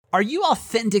Are you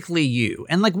authentically you?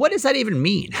 And like, what does that even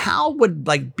mean? How would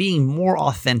like being more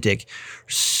authentic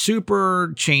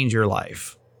super change your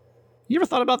life? You ever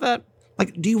thought about that?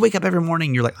 Like, do you wake up every morning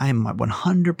and you're like, I am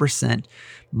 100%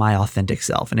 my authentic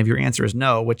self? And if your answer is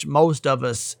no, which most of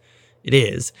us it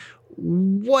is,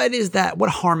 what is that? What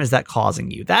harm is that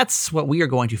causing you? That's what we are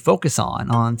going to focus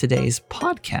on today's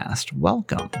podcast.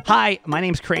 Welcome. Hi, my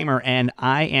name's Kramer, and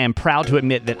I am proud to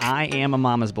admit that I am a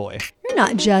mama's boy. You're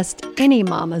not just any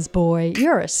mama's boy,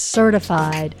 you're a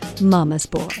certified mama's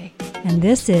boy. And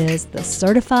this is the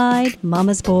Certified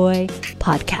Mama's Boy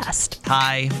Podcast.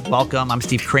 Hi, welcome. I'm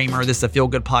Steve Kramer. This is a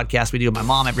feel-good podcast we do with my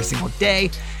mom every single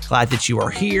day. Glad that you are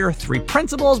here. 3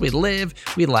 principles. We live,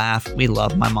 we laugh, we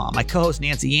love my mom. My co-host,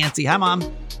 Nancy Yancey. Hi, Mom.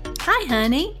 Hi,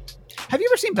 honey. Have you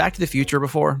ever seen Back to the Future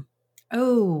before?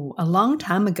 Oh, a long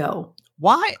time ago.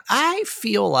 Why? I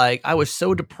feel like I was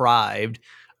so deprived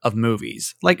of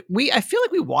movies. Like I feel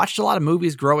like we watched a lot of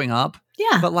movies growing up.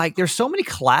 Yeah. But like there's so many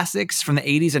classics from the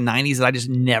 80s and 90s that I just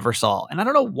never saw. And I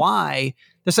don't know why.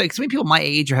 There's like so many people my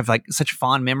age who have like such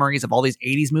fond memories of all these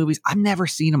 80s movies. I've never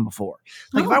seen them before.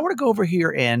 Like if I were to go over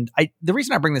here and the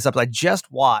reason I bring this up is I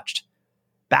just watched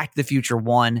Back to the Future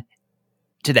 1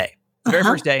 today. The very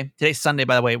first day. Today's Sunday,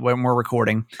 by the way, when we're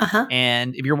recording.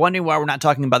 And if you're wondering why we're not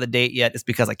talking about the date yet, it's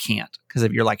because I can't. Because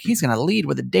if you're like, he's going to lead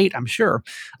with a date, I'm sure.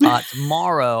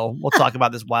 Tomorrow, we'll talk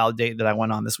about this wild date that I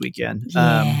went on this weekend.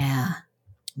 Yeah.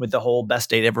 With the whole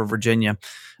best date ever, Virginia.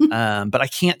 But I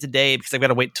can't today because I've got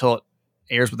to wait till it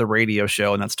airs with the radio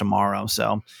show, and that's tomorrow.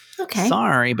 So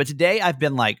sorry. But today I've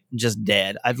been like just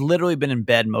dead. I've literally been in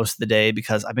bed most of the day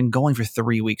because I've been going for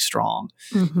 3 weeks strong.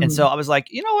 And so I was like,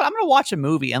 you know what? I'm going to watch a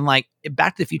movie. And like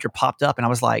Back to the Future popped up and I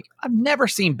was like, I've never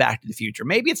seen Back to the Future.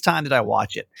 Maybe it's time that I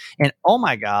watch it. And oh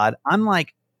my God, I'm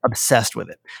like obsessed with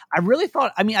it. I really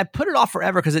thought, I put it off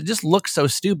forever because it just looks so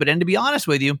stupid. And to be honest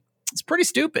with you, it's pretty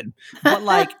stupid. But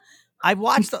like, I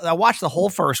watched the whole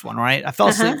first one, right? I fell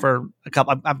asleep for a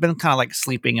couple. I've been kind of like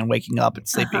sleeping and waking up and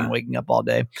sleeping and waking up all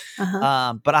day.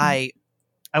 But I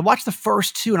watched the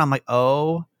first 2 and I'm like,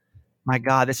 oh my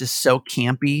God, this is so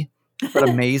campy, but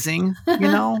amazing, you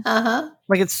know?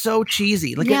 Like it's so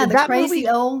cheesy. Like yeah, the that crazy movie,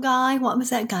 old guy. What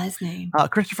was that guy's name?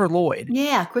 Christopher Lloyd.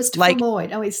 Yeah, Christopher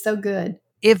Lloyd. Oh, he's so good.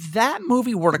 If that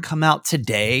movie were to come out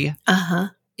today,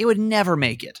 it would never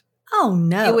make it. Oh,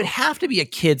 no. It would have to be a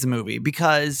kid's movie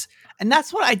because, and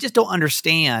that's what I just don't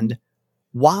understand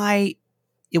why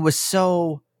it was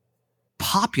so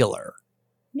popular.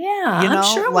 Yeah, You know,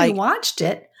 I'm sure like, we watched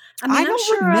it. I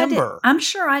don't remember. I'm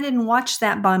sure I didn't watch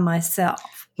that by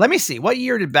myself. Let me see. What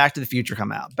year did Back to the Future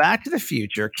come out? Back to the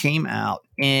Future came out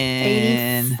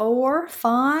in 84,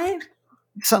 5?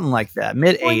 something like that,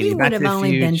 mid-80s. Well, you would have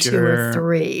only been 2 or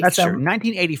 3. That's true.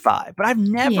 1985. But I've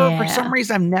never, for some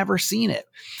reason, I've never seen it.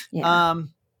 Yeah. I'm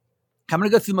going to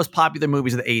go through the most popular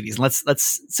movies of the 80s.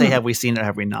 Let's say, have we seen it or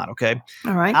have we not? Okay.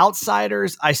 All right.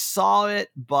 Outsiders, I saw it,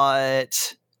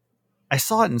 but I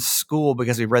saw it in school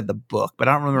because we read the book, but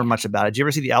I don't remember much about it. Did you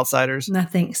ever see The Outsiders? I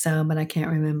think so, but I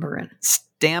can't remember it.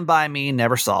 Stand By Me,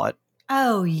 never saw it.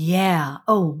 Oh, yeah.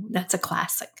 Oh, that's a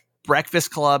classic.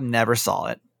 Breakfast Club, never saw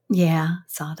it. Yeah,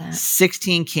 saw that.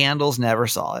 16 Candles, never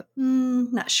saw it.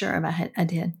 Not sure if I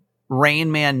did.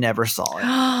 Rain Man, never saw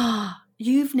it.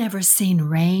 You've never seen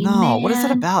Rain No, Man? what is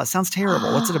it about? It sounds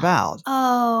terrible. What's it about?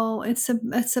 Oh, it's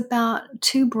about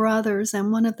 2 brothers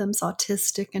and one of them's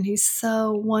autistic and he's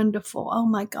so wonderful. Oh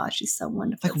my gosh, he's so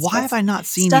wonderful. Like, why have I not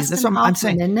seen these? That's what I'm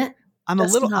saying. Isn't it? I'm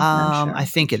Dustin a little, Hoffman, I'm sure. I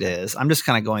think it is. I'm just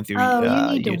kind of going through Oh,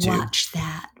 you need YouTube. to watch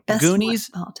that. Best Goonies,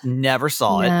 one of all time. never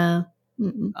saw it. No.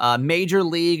 Mm-mm. Major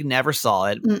League, never saw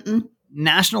it. Mm-mm.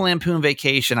 National Lampoon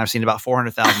Vacation, I've seen about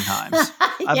 400,000 times.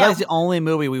 I bet Yeah. it's the only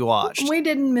movie we watched. We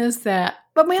didn't miss that.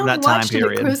 But we From only that time watched it at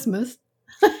period. Christmas.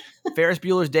 Ferris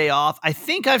Bueller's Day Off, I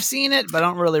think I've seen it, but I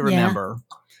don't really remember.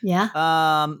 Yeah.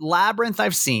 Labyrinth,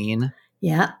 I've seen.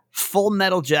 Yeah. Full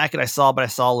Metal Jacket, I saw, but I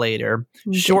saw later.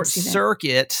 You didn't Short see that.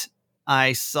 Circuit,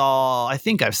 I saw. I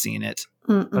think I've seen it,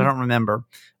 Mm-mm. but I don't remember.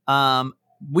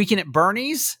 Weekend at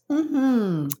Bernie's,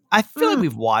 Mm-hmm. I feel like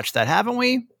we've watched that, haven't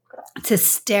we? It's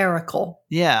hysterical.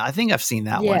 Yeah, I think I've seen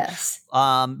that Yes.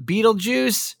 one.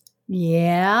 Beetlejuice,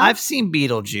 Yeah. I've seen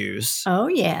Beetlejuice. Oh,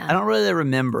 yeah. I don't really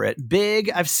remember it.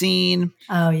 Big, I've seen.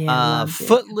 Oh, yeah. I loved it.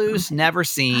 Footloose, never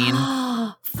seen.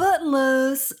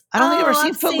 Footloose. I don't think I've ever seen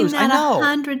I've Footloose. Seen I that know.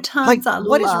 100 times. Like, I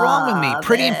what is wrong with me? love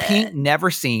Pretty in it. Pink,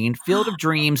 never seen. Field of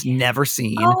Dreams, never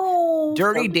seen. Oh,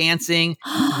 Dirty Dancing,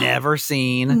 never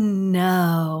seen.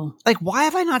 No. Like, why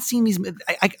have I not seen these?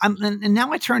 And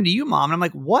now I turn to you, Mom, and I'm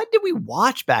like, what did we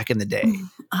watch back in the day?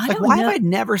 I Like, don't why know. have I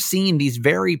never seen these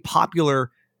very popular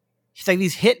It's like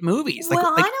these hit movies. Well,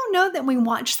 I don't know that we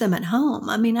watched them at home.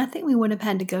 I mean, I think we would have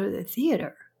had to go to the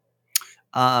theater.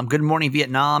 Good Morning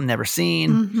Vietnam, never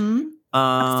seen. Mm-hmm.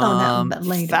 I saw that one, but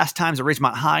later. Fast Times at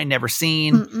Ridgemont High, never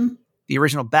seen. Mm-mm. The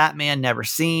original Batman, never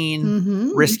seen.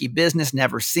 Mm-hmm. Risky Business,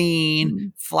 never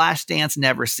seen. Flashdance,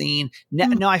 never seen.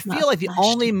 No, I feel like the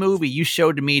only movie you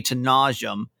showed to me to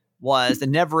nauseam was The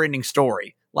Neverending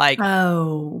Story. Like,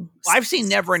 I've seen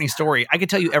Neverending Story. I could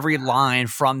tell you every line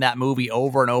from that movie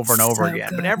over and over and over again.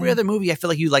 Good. But every other movie, I feel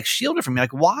like you like shielded from me.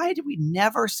 Like, why did we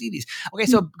never see these? Okay,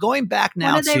 so going back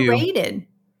now what are they rated?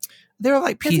 They're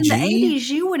like PG. In the 80s,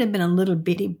 you would have been a little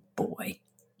bitty boy.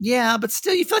 Yeah, but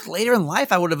still, you feel like later in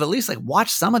life, I would have at least like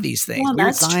watched some of these things. Well, Weird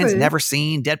that's Science, true. never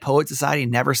seen. Dead Poet Society,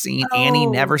 never seen. Annie,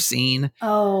 never seen.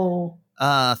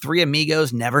 Three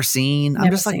Amigos, never seen.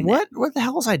 I'm just like, what the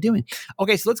hell was I doing?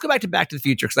 Okay, so let's go back to the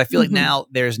Future, because I feel like now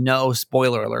there's no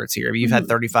spoiler alerts here. You've had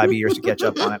 35 years to catch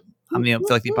up on it. I feel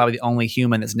like you're probably the only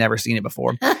human that's never seen it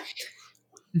before. I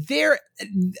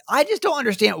just don't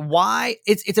understand why.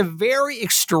 It's a very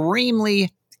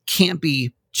extremely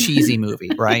campy, cheesy movie,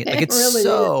 right? Like it's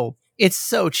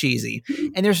so cheesy.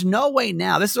 And there's no way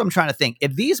now, this is what I'm trying to think.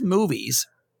 If these movies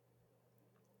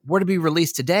were to be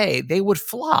released today, they would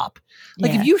flop.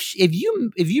 Like if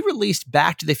you released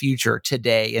Back to the Future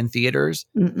today in theaters,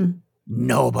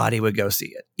 nobody would go see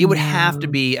it. It would have to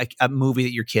be a movie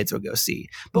that your kids would go see.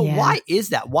 But why is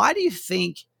that? Why do you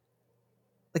think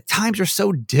like times are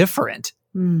so different?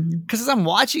 Because as I'm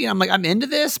watching it, I'm like, I'm into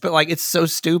this, but like it's so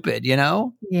stupid, you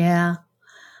know? Yeah.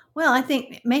 Well, I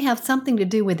think it may have something to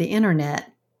do with the internet.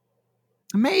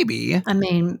 Maybe. I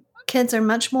mean, kids are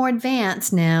much more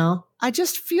advanced now. I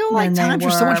just feel like times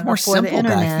were so much more simple back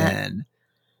then.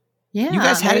 Yeah, you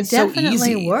guys had it so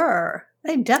easy.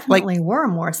 They definitely were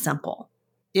more simple.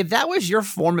 If that was your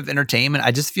form of entertainment,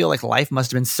 I just feel like life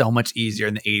must have been so much easier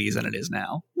in the 80s than it is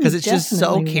now. Because it's just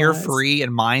so carefree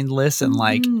and mindless and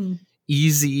like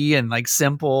easy and like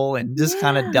simple and just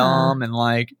kind of dumb and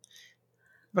like.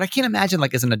 But I can't imagine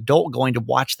like as an adult going to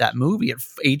watch that movie at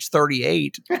age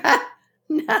 38.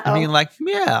 No. I mean, like,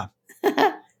 yeah,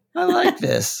 I like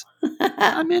this.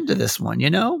 I'm into this one, you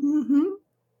know?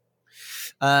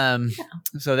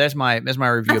 So there's my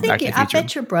review of Back to the Future. I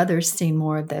bet your brother's seen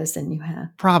more of those than you have.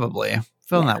 Probably.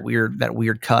 Feeling that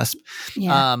weird cusp.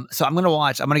 Yeah. So I'm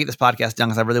gonna get this podcast done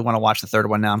because I really want to watch the third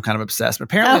one now. I'm kind of obsessed. But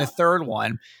apparently the third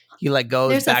one, he like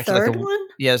goes back to like one?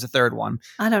 Yeah, there's a third one.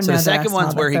 I don't know. So the second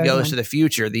one's where he goes to the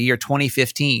future, the year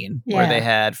 2015, where they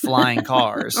had flying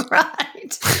cars.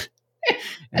 Right.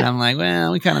 And I'm like,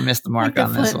 well, we kind of missed the mark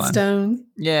on this one. Flintstones.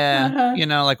 Yeah. You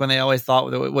know, like when they always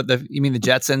thought you mean the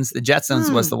Jetsons? The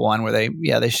Jetsons was the one where they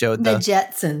showed the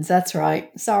Jetsons. That's right.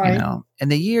 Sorry. You know, in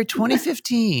the year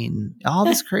 2015, all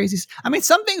this crazy. I mean,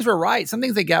 some things were right. Some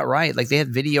things they got right. Like they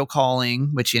had video calling,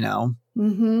 which, you know,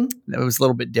 it was a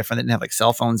little bit different. They didn't have like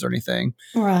cell phones or anything.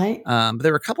 Right. But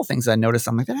there were a couple things I noticed.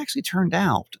 I'm like, that actually turned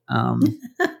out.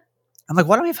 I'm like,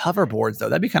 why don't we have hoverboards though?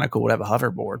 That'd be kind of cool to have a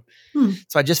hoverboard.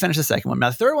 So I just finished the second one. Now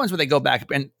the third one's where they go back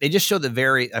and they just show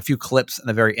a few clips at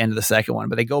the very end of the second one,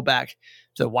 but they go back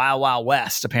to the Wild Wild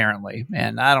West apparently.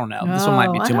 And I don't know. This one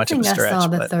might be too much of a stretch. I saw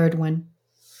the third one.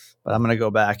 But I'm going to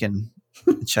go back and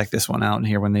check this one out and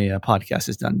hear when the podcast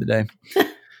is done today.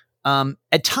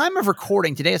 At time of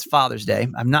recording, today is Father's Day.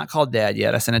 I've not called Dad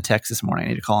yet. I sent a text this morning. I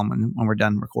need to call him when we're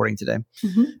done recording today.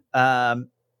 I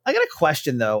got a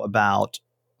question though about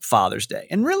Father's Day.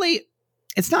 And really,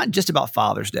 it's not just about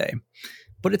Father's Day,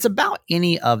 but it's about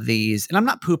any of these. And I'm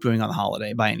not poo-pooing on the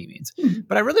holiday by any means,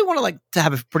 but I really want to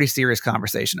have a pretty serious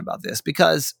conversation about this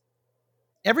because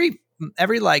every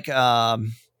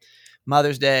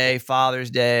Mother's Day, Father's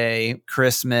Day,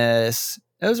 Christmas,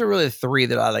 those are really the three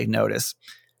that I like notice.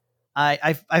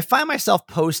 I find myself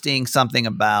posting something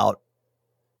about,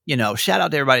 you know, shout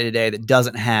out to everybody today that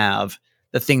doesn't have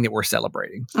the thing that we're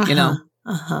celebrating, you know?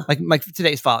 Like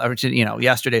today's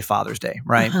yesterday's Father's Day,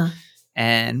 right?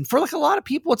 And for like a lot of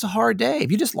people, it's a hard day.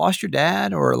 If you just lost your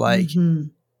dad, or like you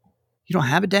don't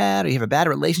have a dad, or you have a bad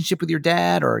relationship with your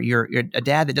dad, or you're a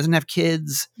dad that doesn't have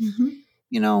kids,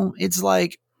 you know, it's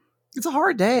like it's a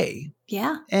hard day.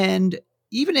 Yeah. And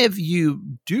even if you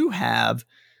do have,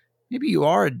 maybe you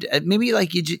are, maybe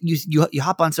like you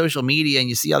hop on social media and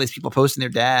you see all these people posting their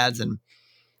dads and.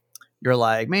 You're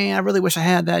like, man, I really wish I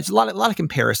had that. It's a lot of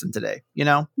comparison today, you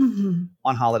know,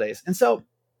 on holidays. And so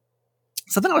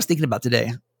something I was thinking about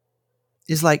today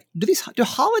is like, do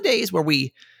holidays where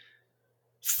we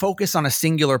focus on a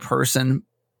singular person,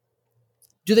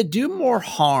 do they do more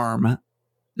harm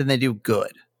than they do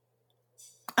good?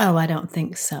 Oh, I don't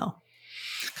think so.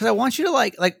 Because I want you to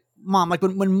like Mom, like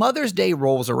when Mother's Day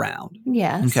rolls around.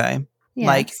 Yes. Okay. Yes.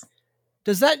 Like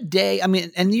does that day, I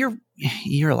mean, and you're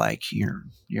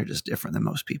just different than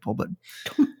most people, but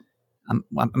I'm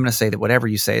going to say that whatever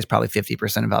you say is probably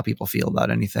 50% of how people feel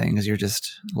about anything, because you're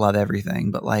just love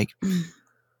everything. But like,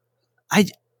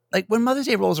 when Mother's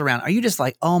Day rolls around, are you just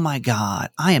like, oh my God,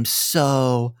 I am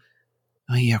so,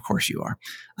 oh yeah, of course you are.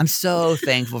 I'm so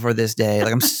thankful for this day.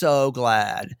 Like, I'm so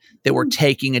glad that we're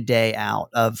taking a day out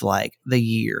of like the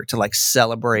year to like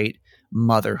celebrate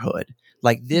motherhood.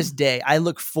 Like this day, I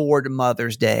look forward to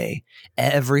Mother's Day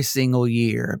every single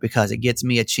year because it gets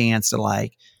me a chance to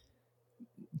like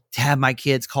have my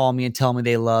kids call me and tell me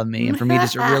they love me. And for me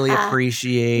just to really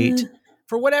appreciate,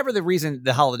 for whatever the reason,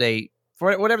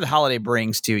 whatever the holiday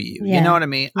brings to you. Yeah. You know what I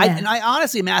mean? Yeah. I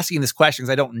honestly am asking this question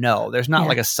because I don't know. There's not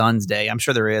like a Son's Day. I'm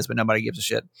sure there is, but nobody gives a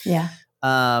shit. Yeah.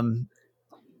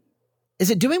 Is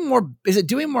it doing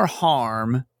more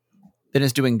harm than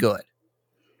it's doing good?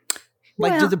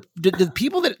 Like, do the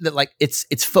people that like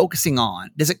it's focusing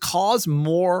on, does it cause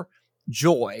more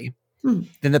joy than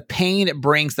the pain it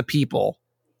brings the people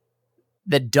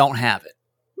that don't have it?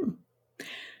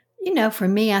 You know, for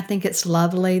me, I think it's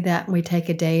lovely that we take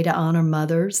a day to honor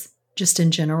mothers just in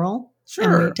general. Sure.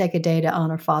 And we take a day to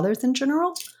honor fathers in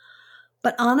general.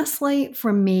 But honestly,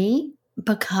 for me,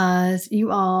 because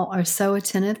you all are so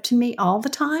attentive to me all the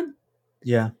time.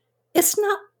 Yeah. It's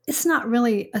not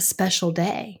really a special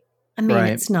day. I mean,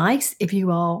 It's nice if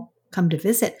you all come to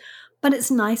visit, but it's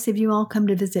nice if you all come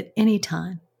to visit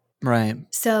anytime. Right.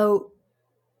 So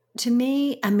to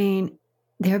me, I mean,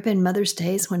 there have been Mother's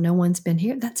Days when no one's been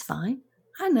here. That's fine.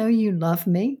 I know you love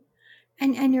me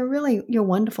and you're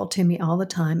wonderful to me all the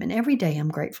time. And every day I'm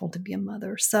grateful to be a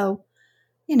mother. So,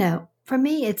 you know, for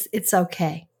me, it's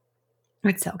okay.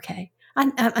 It's okay.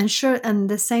 I'm sure. And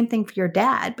the same thing for your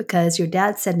dad, because your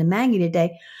dad said to Maggie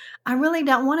today, I really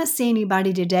don't want to see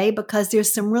anybody today because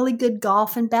there's some really good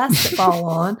golf and basketball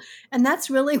on. And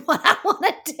that's really what I want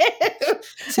to do.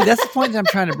 See, that's the point that I'm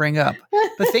trying to bring up.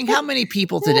 But think how many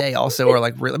people today also are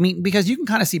like, I mean, because you can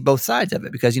kind of see both sides of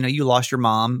it because, you know, you lost your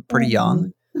mom pretty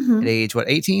young at age,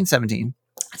 18, 17?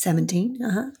 17.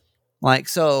 Uh-huh. Like,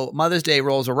 so Mother's Day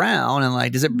rolls around and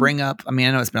like, does it bring up, I mean,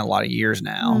 I know it's been a lot of years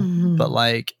now, but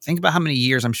like, think about how many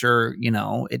years I'm sure, you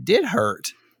know, it did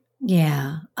hurt.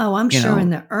 Yeah. Oh, I'm sure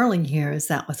in the early years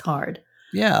that was hard.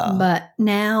 Yeah. But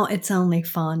now it's only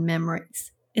fond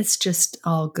memories. It's just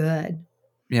all good.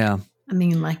 Yeah. I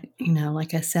mean, like, you know,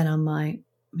 like I said on my,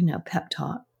 you know, pep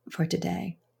talk for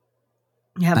today.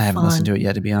 I haven't listened to it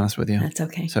yet, to be honest with you. That's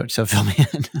okay. So fill me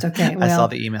in. It's okay. Well, I saw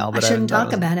the email, but I shouldn't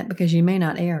talk about it because you may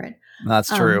not air it.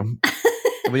 That's true.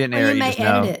 We didn't air it. You may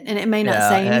edit it, and it may not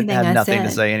say anything. It had nothing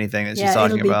to say anything that she's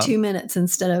talking about. It'll be 2 minutes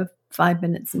instead of 5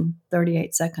 minutes and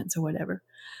 38 seconds or whatever.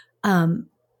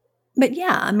 But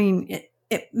yeah, I mean,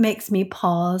 it makes me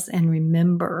pause and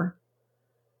remember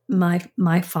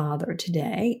my father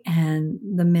today and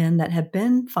the men that have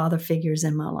been father figures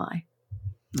in my life.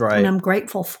 Right. And I'm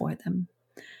grateful for them.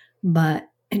 But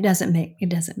it doesn't make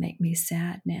me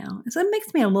sad now. So it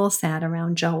makes me a little sad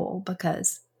around Joel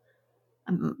because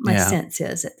my sense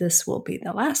is that this will be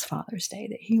the last Father's Day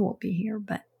that he will be here.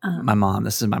 But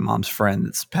this is my mom's friend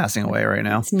that's passing away right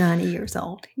now. It's 90 years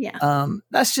old. Yeah.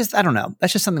 That's just, I don't know.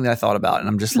 That's just something that I thought about. And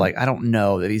I'm just like, I don't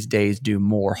know that these days do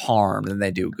more harm than they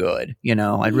do good. You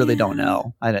know, I really don't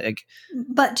know.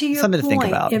 But to your something point, to think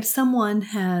about. If someone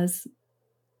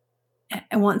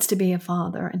wants to be a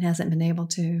father and hasn't been able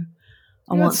to,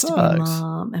 or wants to be a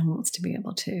mom and wants to be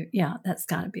able to, that's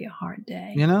got to be a hard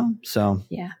day. You know? So.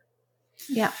 Yeah.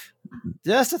 Yeah.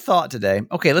 Just a thought today.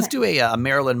 Okay, let's do a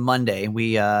Maryland Monday.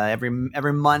 We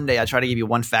every Monday I try to give you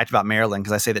one fact about Maryland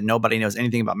because I say that nobody knows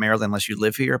anything about Maryland unless you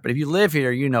live here. But if you live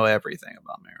here, you know everything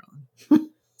about Maryland.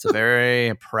 It's a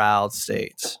very proud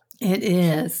state. It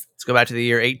is. Let's go back to the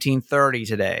year 1830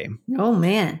 today. Oh,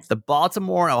 man. The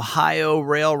Baltimore and Ohio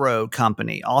Railroad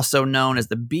Company, also known as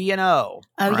the B&O.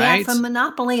 Oh, right? Yeah, from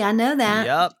Monopoly. I know that.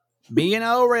 Yep.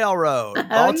 B&O Railroad.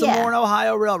 Baltimore and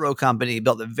Ohio Railroad Company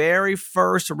built the very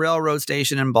first railroad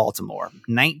station in Baltimore.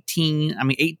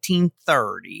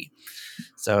 1830.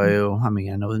 So, I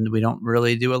mean, I know we don't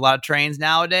really do a lot of trains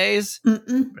nowadays, but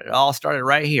it all started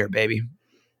right here, baby.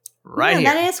 Right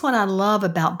here. That is what I love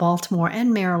about Baltimore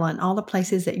and Maryland, all the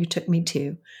places that you took me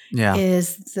to,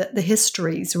 is the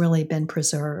history's really been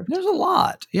preserved. There's a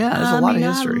lot. Yeah, there's a lot of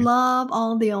history. I love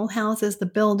all the old houses, the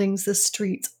buildings, the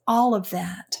streets, all of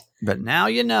that. But now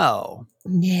you know.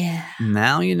 Yeah.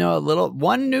 Now you know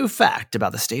one new fact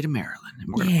about the state of Maryland.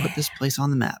 And we're going to put this place on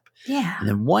the map. Yeah. And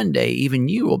then one day, even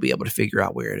you will be able to figure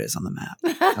out where it is on the map.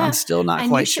 I'm still not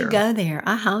quite sure. And you should go there.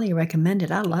 I highly recommend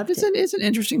it. I loved it. It's an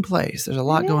interesting place. There's a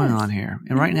lot going on here.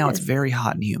 And right now it's very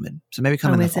hot and humid. So maybe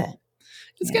come in the fall.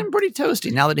 It's getting pretty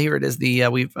toasty now that here it is.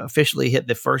 We've officially hit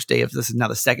the first day of this is now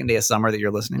the second day of summer that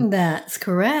you're listening. That's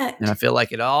correct. And I feel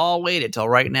like it all waited till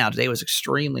right now. Today was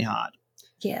extremely hot.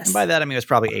 Yes. And by that, I mean, it's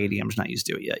probably 80. I'm just not used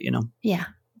to it yet, Yeah.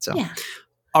 So,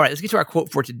 All right, let's get to our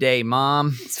quote for today,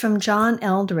 Mom. It's from John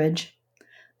Eldridge.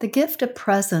 The gift of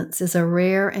presence is a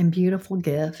rare and beautiful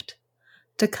gift.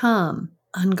 To come,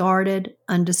 unguarded,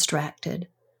 undistracted,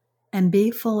 and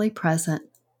be fully present,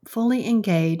 fully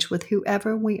engaged with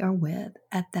whoever we are with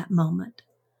at that moment.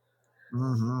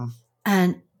 Mm-hmm.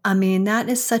 And I mean, that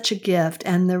is such a gift.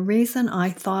 And the reason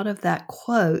I thought of that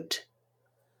quote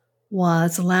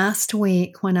was last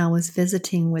week when I was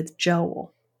visiting with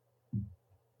Joel.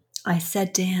 I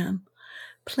said to him,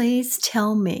 please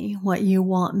tell me what you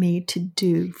want me to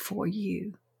do for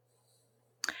you.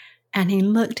 And he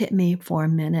looked at me for a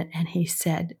minute and he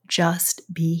said, just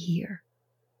be here.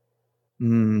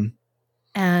 Mm.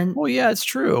 And well, yeah, it's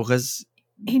true because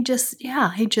he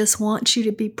just wants you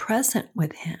to be present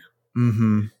with him.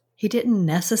 Mm-hmm. He didn't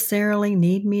necessarily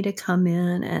need me to come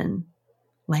in and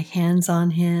lay hands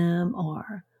on him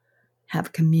or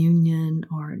have communion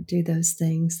or do those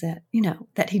things that,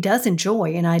 that he does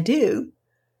enjoy, and I do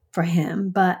for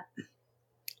him, but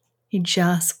he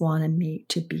just wanted me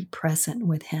to be present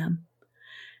with him.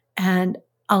 And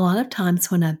a lot of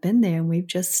times when I've been there and we've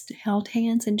just held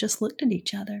hands and just looked at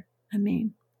each other, I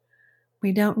mean,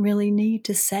 we don't really need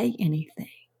to say anything.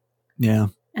 Yeah.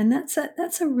 And that's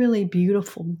a really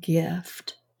beautiful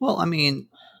gift. Well, I mean,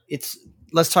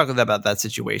 let's talk about that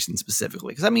situation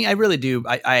specifically. Because I mean, I really do.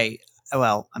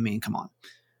 Come on.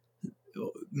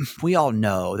 We all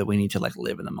know that we need to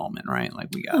live in the moment, right?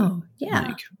 We got. Oh,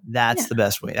 yeah. That's the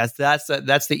best way. That's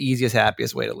the easiest,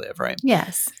 happiest way to live, right?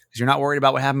 Yes. Because you're not worried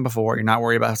about what happened before. You're not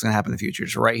worried about what's going to happen in the future.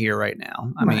 Just right here, right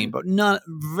now. I mean, but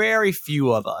very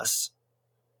few of us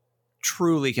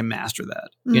truly can master that.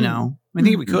 I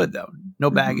think we could though. No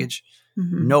baggage,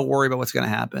 no worry about what's going to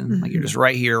happen. You're just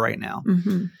right here, right now.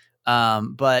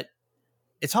 But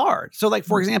it's hard. So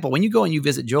for example, when you go and you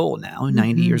visit Joel now,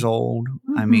 90 years old,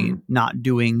 I mean, not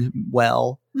doing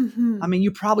well. I mean,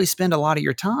 you probably spend a lot of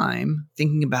your time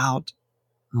thinking about,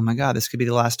 oh my God, this could be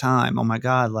the last time. Oh my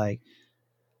God.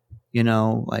 You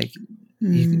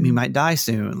might die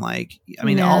soon. All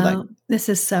that. This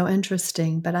is so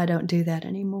interesting, but I don't do that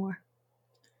anymore.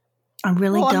 I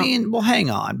really don't. I mean, hang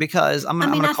on, because I'm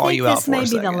going to call you out for a second.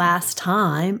 This may be the last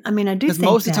time. I mean, I do think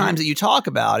because most of the times that you talk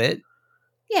about it,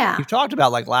 yeah, you've talked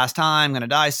about last time, going to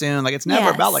die soon. It's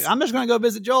never about I'm just going to go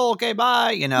visit Joel. Okay,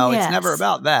 bye. It's never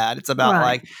about that. It's about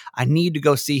I need to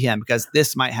go see him because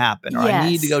this might happen, or I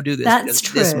need to go do this because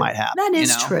this might happen. That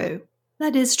is true.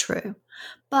 That is true.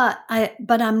 But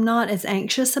I'm not as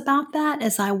anxious about that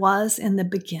as I was in the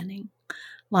beginning,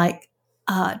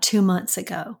 2 months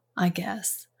ago, I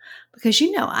guess. Because,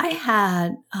 I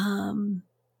had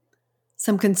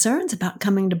some concerns about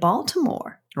coming to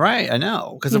Baltimore. Right, I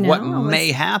know. Because of what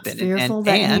may happen. Fearful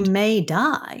that he may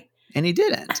die. And he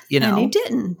didn't, And he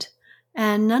didn't.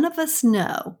 And none of us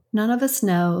know.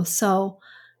 So,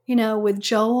 with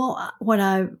Joel, what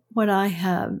I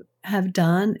have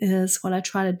done is what I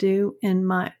try to do in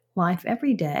my life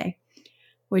every day,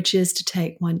 which is to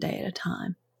take one day at a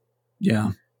time.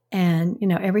 Yeah. And,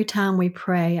 every time we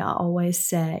pray, I always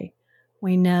say,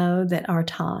 we know that our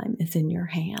time is in your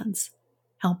hands.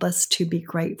 Help us to be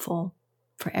grateful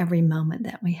for every moment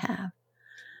that we have.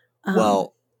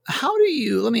 Well,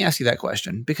 let me ask you that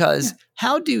question, because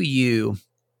how do you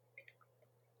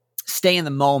stay in the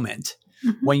moment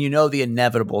when you know the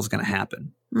inevitable is going to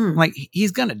happen? He's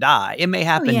going to die. It may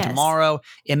happen tomorrow.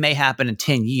 It may happen in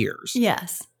 10 years.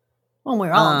 Yes. Well,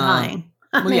 we're all dying.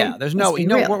 There's no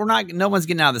one's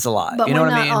getting out of this alive. But you know we're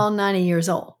what I not mean? all 90 years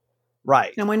old.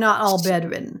 Right. And we're not all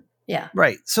bedridden. Yeah.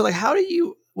 Right. So how do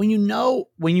you, when you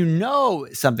know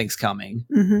something's coming,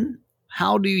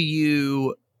 how do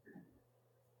you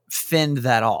fend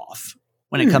that off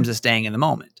when it comes to staying in the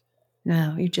moment?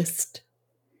 No, you just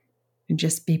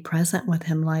be present with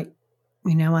him. I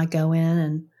go in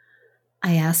and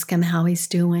I ask him how he's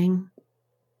doing,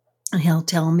 and he'll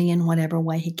tell me in whatever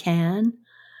way he can.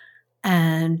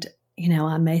 And,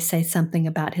 I may say something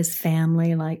about his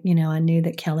family. I knew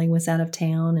that Kelly was out of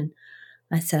town, and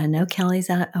I said, I know Kelly's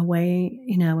away,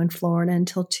 in Florida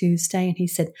until Tuesday. And he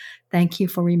said, thank you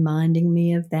for reminding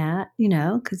me of that,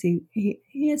 because he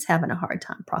is having a hard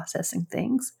time processing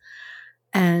things.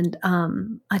 And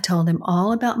I told him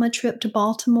all about my trip to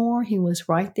Baltimore. He was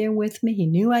right there with me. He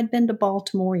knew I'd been to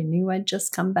Baltimore. He knew I'd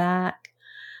just come back.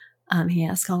 He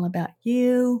asked all about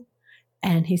you.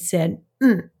 And he said,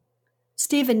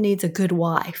 Stephen needs a good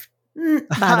wife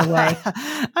By the way.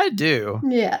 I do.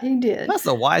 Yeah, he did. That's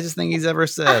the wisest thing he's ever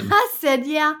said. I said,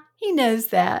 yeah, he knows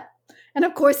that. And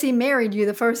of course, he married you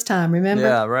the first time, remember?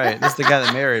 Yeah, right. This is the guy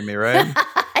that married me, right?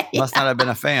 Yeah. Must not have been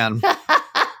a fan.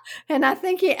 And I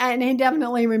think he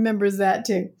definitely remembers that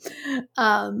too.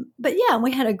 But yeah,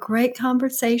 we had a great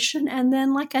conversation. And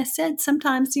then, like I said,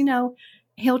 sometimes,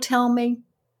 he'll tell me,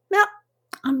 well,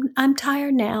 I'm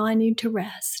tired now. I need to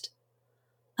rest.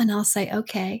 And I'll say,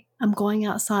 okay, I'm going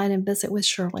outside and visit with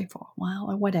Shirley for a while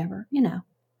or whatever,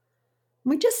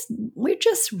 We're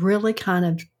just really kind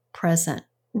of present,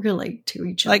 really, to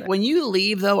each other. Like when you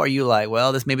leave, though, are you like,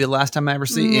 well, this may be the last time I ever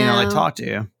see talk to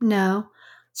you? No.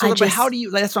 So, but how do you?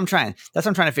 That's what I'm trying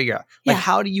to figure out. Like,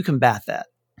 how do you combat that?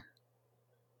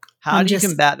 How do you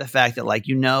combat the fact that,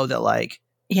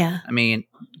 that, I mean,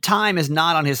 time is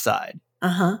not on his side.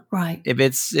 Right. If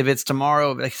it's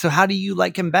tomorrow, so how do you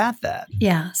combat that?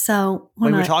 Yeah. So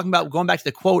when we're talking about going back to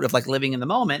the quote of living in the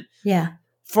moment. Yeah.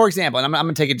 For example, and I'm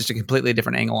going to take it just a completely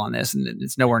different angle on this, and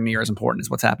it's nowhere near as important as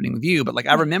what's happening with you. But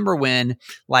I remember when,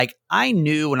 I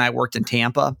knew when I worked in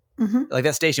Tampa,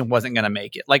 that station wasn't going to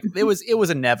make it. It was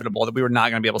inevitable that we were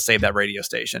not going to be able to save that radio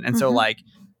station, and so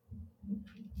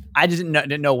I just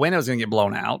didn't know when it was going to get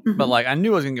blown out, but I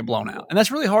knew it was going to get blown out, and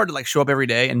that's really hard to show up every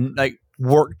day and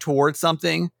work towards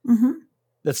something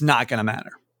that's not going to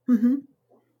matter.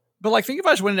 But think if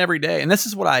I just went in every day, and this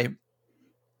is what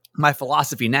my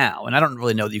philosophy now, and I don't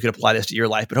really know that you could apply this to your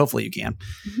life, but hopefully you can.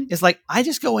 It's I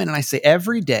just go in and I say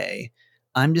every day,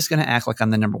 I'm just going to act like I'm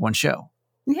the number one show.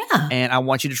 Yeah. And I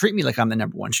want you to treat me like I'm the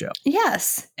number one show.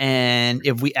 Yes. And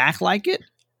if we act like it,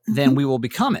 then we will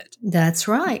become it. That's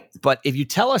right. But if you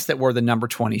tell us that we're the number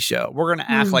 20 show, we're going to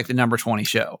act like the number 20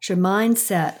 show. It's your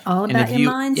mindset. All about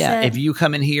your mindset. Yeah, if you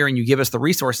come in here and you give us the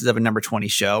resources of a number 20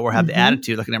 show or have the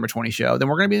attitude like a number 20 show, then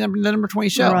we're going to be the number 20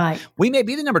 show. Right. We may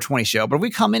be the number 20 show, but if we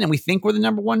come in and we think we're the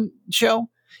number one show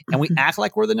and we act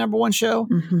like we're the number one show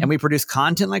and we produce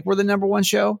content like we're the number one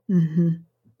show,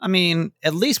 I mean,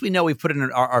 at least we know we've put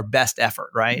in our best effort,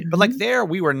 right? But there,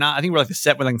 we were not. I think we're we're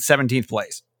 17th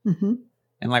place.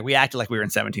 And we acted like we were in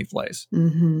 17th place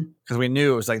because we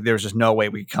knew it was there was just no way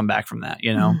we could come back from that,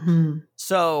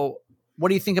 So what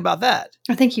do you think about that?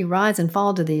 I think you rise and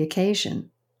fall to the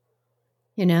occasion.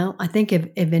 I think if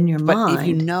in your mind. But if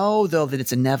you know, though, that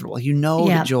it's inevitable,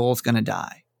 that Joel's going to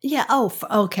die. Yeah. Oh,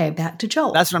 okay. Back to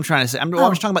Joel. That's what I'm trying to say. I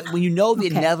was talking about when the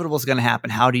inevitable is going to happen,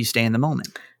 how do you stay in the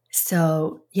moment?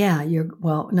 So, yeah,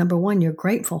 number one, you're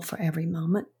grateful for every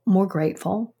moment, more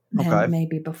grateful than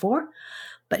maybe before.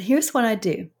 But here's what I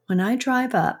do. When I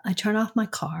drive up, I turn off my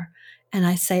car and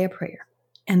I say a prayer.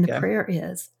 And the prayer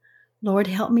is, Lord,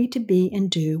 help me to be and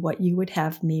do what you would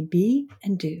have me be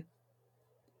and do.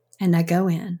 And I go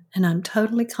in and I'm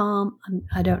totally calm.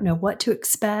 I don't know what to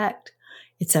expect.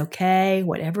 It's okay,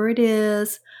 whatever it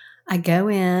is. I go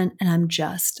in and I'm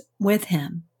just with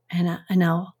him. And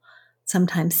I'll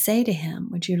sometimes say to him,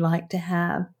 would you like to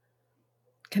have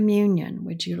communion?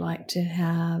 Would you like to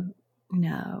have,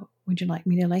 would you like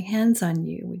me to lay hands on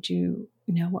you? Would you,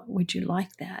 what would you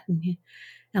like that?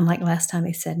 And last time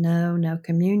he said, no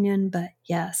communion, but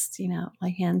yes,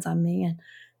 lay hands on me.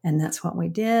 And that's what we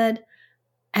did.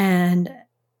 And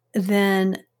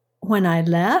then when I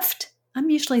left, I'm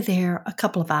usually there a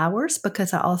couple of hours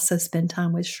because I also spend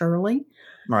time with Shirley,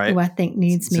 who I think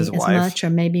needs me as much or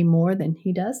maybe more than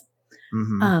he does.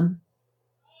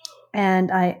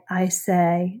 And I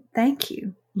say, thank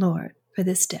you, Lord, for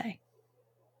this day.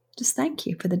 Just thank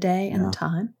you for the day and the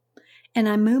time. And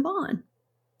I move on.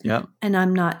 Yeah. And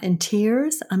I'm not in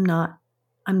tears. I'm not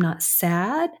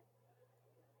sad.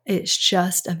 It's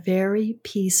just a very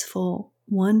peaceful,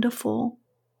 wonderful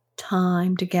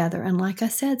time together. And like I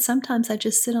said, sometimes I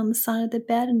just sit on the side of the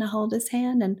bed and I hold his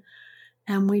hand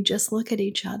and we just look at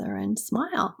each other and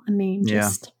smile. I mean,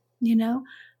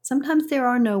 sometimes there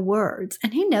are no words,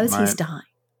 and he knows he's dying,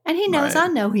 and he knows I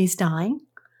know he's dying.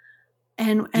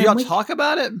 And do y'all talk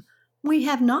about it? We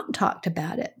have not talked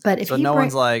about it, but if no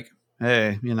one's like,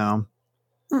 hey,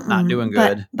 not doing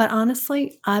good. But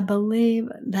honestly, I believe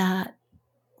that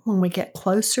when we get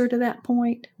closer to that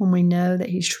point, when we know that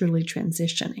he's truly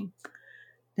transitioning,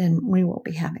 then we will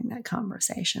be having that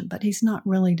conversation. But he's not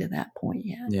really to that point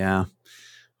yet. Yeah.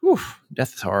 Whew.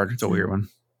 Death is hard. It's a weird one.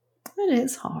 It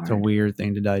is hard. It's a weird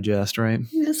thing to digest, right?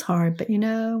 It is hard, but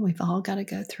we've all got to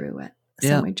go through it.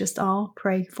 So we just all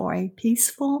pray for a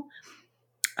peaceful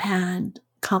and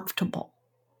comfortable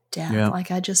death. Yeah.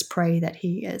 I just pray that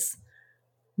he is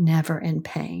never in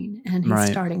pain, and he's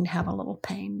starting to have a little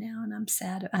pain now, and I'm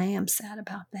sad. I am sad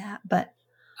about that, but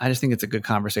I just think it's a good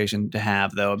conversation to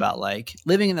have, though, about like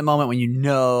living in the moment when you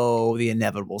know the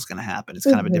inevitable is going to happen. It's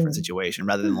kind of a different situation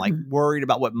rather than like worried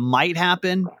about what might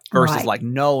happen versus like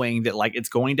knowing that like it's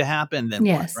going to happen. Then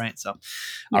what, right? So,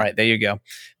 all right, there you go.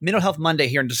 Mental Health Monday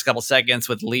here in just a couple seconds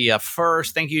with Leah.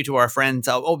 First, thank you to our friends.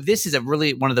 This is a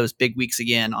really one of those big weeks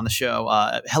again on the show.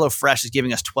 HelloFresh is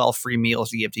giving us 12 free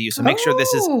meals to give to you. So make sure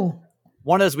this is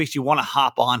one of those weeks you want to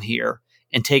hop on here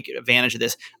and take advantage of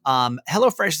this.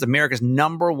 HelloFresh is America's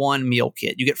 #1 meal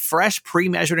kit. You get fresh,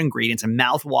 pre-measured ingredients and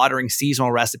mouth-watering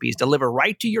seasonal recipes delivered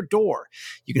right to your door.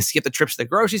 You can skip the trips to the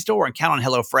grocery store and count on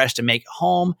HelloFresh to make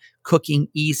home cooking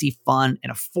easy, fun,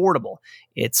 and affordable.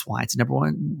 It's why it's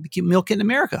 #1 meal kit in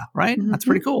America, right? That's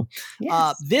pretty cool.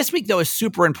 Yes. This week, though, is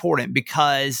super important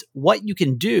because what you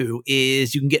can do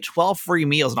is you can get 12 free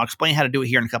meals, and I'll explain how to do it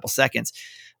here in a couple seconds.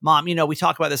 Mom, we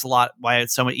talk about this a lot, why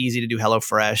it's so easy to do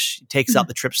HelloFresh. It takes out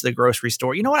the trips to the grocery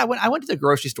store. You know what? I went to the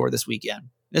grocery store this weekend.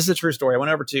 This is a true story. I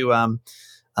went over to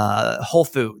Whole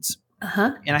Foods.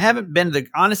 And I haven't been to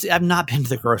honestly, I've not been to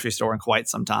the grocery store in quite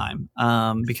some time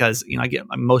because, I get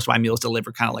most of my meals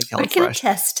delivered kind of like HelloFresh. I can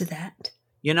attest to that.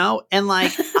 And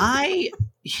like my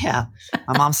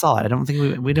mom saw it. I don't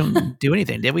think we don't do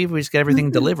anything, did we? We just get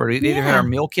everything delivered. We either had our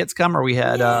meal kits come or we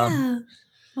had.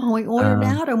 We ordered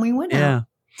out and we went out.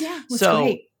 Yeah, it was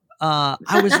great.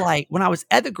 I was like, when I was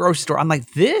at the grocery store, I'm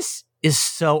like, this is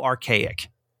so archaic.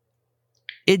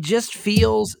 It just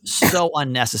feels so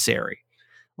unnecessary.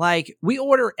 Like, we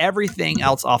order everything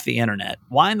else off the internet.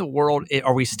 Why in the world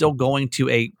are we still going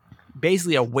to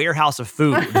basically a warehouse of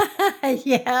food? To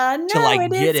get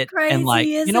it crazy, and like,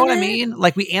 you know what I mean?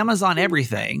 Like, we Amazon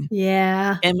everything.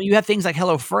 Yeah. And when you have things like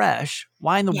HelloFresh,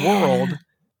 why in the world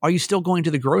are you still going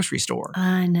to the grocery store?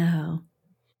 I know.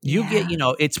 You get,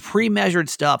 it's pre-measured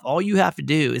stuff. All you have to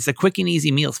do is a quick and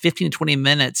easy meals, 15 to 20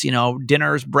 minutes,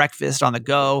 dinners, breakfast on the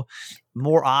go,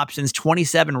 more options,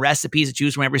 27 recipes to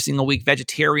choose from every single week,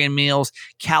 vegetarian meals,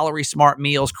 calorie smart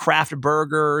meals, craft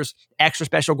burgers, extra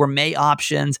special gourmet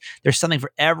options. There's something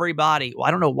for everybody. Well, I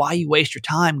don't know why you waste your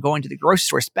time going to the grocery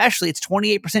store, especially it's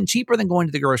 28% cheaper than going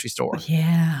to the grocery store.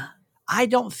 Yeah. I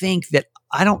don't think that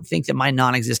my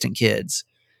non-existent kids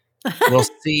will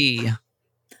see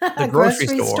the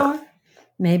grocery store.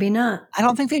 Maybe not. I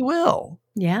don't think they will.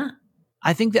 Yeah.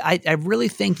 I think that I really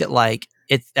think that like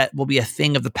that will be a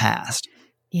thing of the past.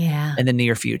 Yeah. In the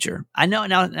near future. I know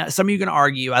now some of you are going to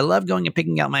argue, I love going and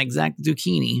picking out my exact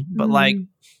zucchini, but like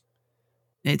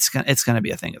it's going to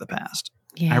be a thing of the past.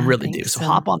 Yeah, I really do. So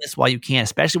hop on this while you can,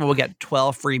 especially when we'll get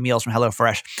 12 free meals from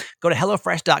HelloFresh. Go to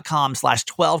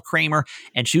HelloFresh.com/12Kramer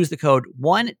and choose the code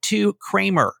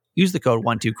 12Kramer. Use the code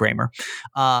 12Kramer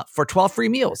for 12 free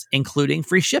meals, including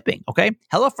free shipping. Okay.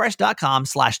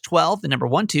 HelloFresh.com/12, the number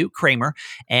 12Kramer,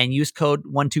 and use code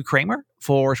 12Kramer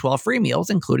for 12 free meals,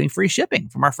 including free shipping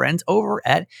from our friends over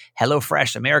at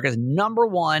HelloFresh, America's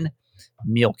 #1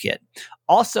 meal kit.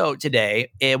 Also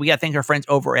today, we got to thank our friends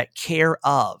over at Care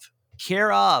Of.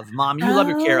 Care Of, Mom, you love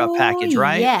your Care Of package,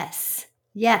 right? Yes.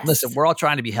 Yes. Listen, we're all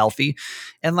trying to be healthy.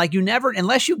 And like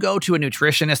unless you go to a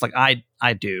nutritionist, like I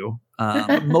do,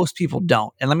 most people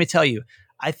don't. And let me tell you,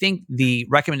 I think the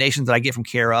recommendations that I get from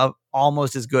Care Of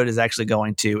almost as good as actually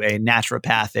going to a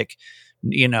naturopathic,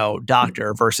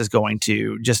 doctor versus going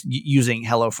to just using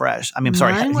HelloFresh. I mean, I'm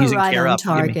sorry, using Care Of.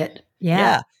 Target.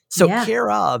 Yeah. So Care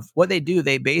Of, what they do,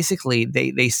 they basically,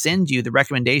 they send you the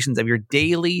recommendations of your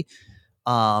daily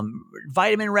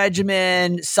vitamin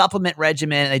regimen, supplement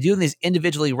regimen. They do these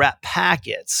individually wrapped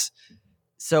packets.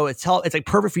 So it's like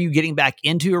perfect for you getting back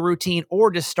into a routine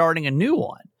or just starting a new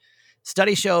one.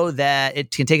 Studies show that it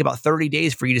can take about 30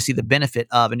 days for you to see the benefit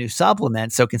of a new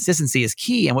supplement. So consistency is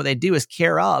key. And what they do is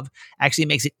Care Of actually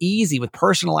makes it easy with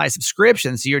personalized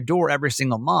subscriptions to your door every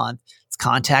single month. It's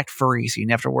contact free, so you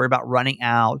don't have to worry about running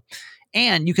out.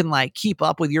 And you can like keep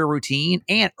up with your routine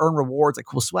and earn rewards like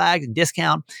cool swag and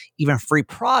discount, even free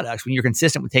products when you're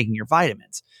consistent with taking your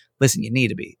vitamins. Listen, you need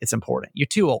to be. It's important. You're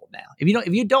too old now.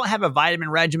 If you don't have a vitamin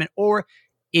regimen, or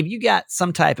if you got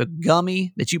some type of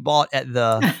gummy that you bought at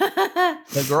the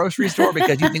grocery store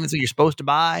because you think that's what you're supposed to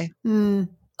buy,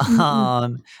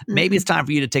 maybe it's time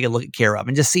for you to take a look at Care Of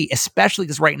and just see, especially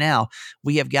because right now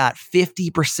we have got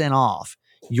 50% off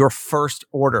your first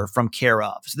order from Care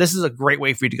Of. So this is a great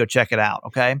way for you to go check it out.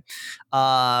 Okay.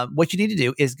 What you need to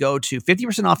do is go to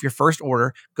 50% off your first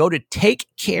order. Go to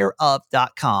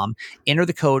takecareof.com, enter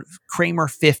the code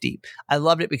Kramer50. I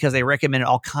loved it because they recommended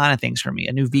all kind of things for me.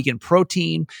 A new vegan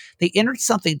protein. They entered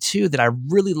something too that I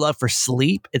really love for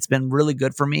sleep. It's been really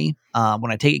good for me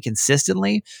when I take it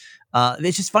consistently.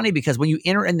 It's just funny because when you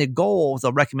enter in the goals,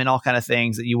 they'll recommend all kind of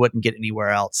things that you wouldn't get anywhere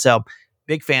else. So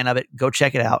big fan of it. Go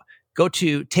check it out. go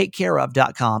to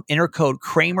takecareof.com, enter code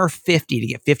Kramer50 to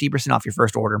get 50% off your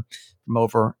first order from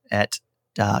over at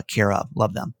Care of.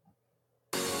 Love them.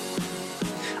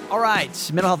 All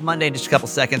right, Mental Health Monday in just a couple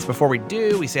seconds. Before we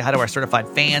do, we say hi to our certified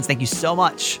fans. Thank you so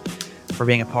much for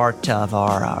being a part of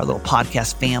our little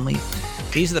podcast family.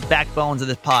 These are the backbones of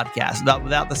this podcast.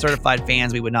 Without the certified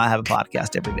fans, we would not have a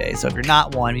podcast every day. So if you're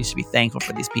not one, you should be thankful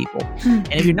for these people. And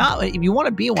if you want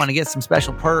to be one and get some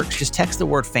special perks, just text the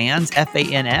word FANS,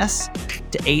 FANS,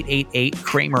 to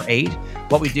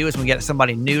 888-KRAMER8. What we do is when we get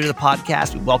somebody new to the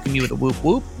podcast, we welcome you with a whoop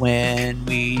whoop. When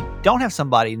we don't have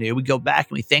somebody new, we go back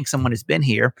and we thank someone who's been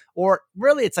here. Or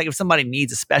really, it's like if somebody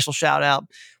needs a special shout out,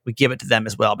 we give it to them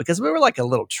as well, because we were like a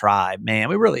little tribe, man.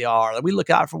 We really are. Like, we look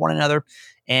out for one another.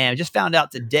 And I just found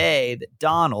out today that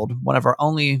Donald, one of our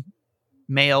only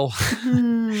male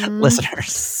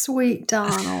listeners, sweet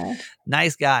Donald,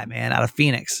 nice guy, man, out of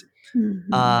Phoenix,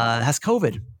 has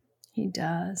COVID. He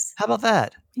does. How about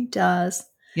that? He does.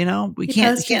 You know, we he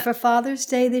can't. Posted for Father's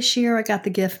Day this year, I got the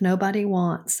gift nobody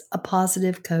wants, a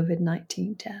positive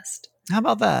COVID-19 test. How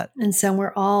about that? And so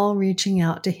we're all reaching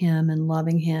out to him and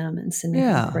loving him and sending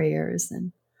him prayers.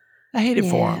 And I hate it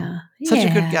for him. Such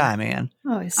a good guy, man.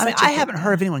 Oh, I haven't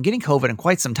heard of anyone getting COVID in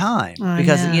quite some time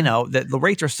because, the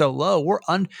rates are so low.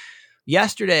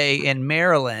 Yesterday in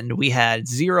Maryland, we had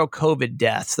 0 COVID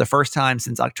deaths, the first time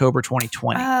since October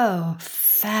 2020. Oh,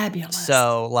 fabulous.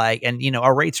 So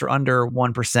our rates are under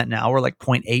 1% now. We're like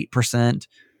 0.8%.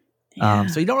 Yeah.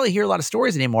 So you don't really hear a lot of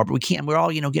stories anymore, but we're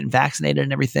all, getting vaccinated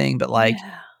and everything. But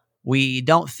we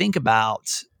don't think about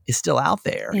it's still out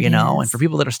there, and for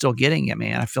people that are still getting it,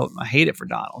 man, I hate it for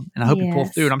Donald, and I hope he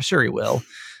pulls through, and I'm sure he will.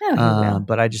 Oh, he will.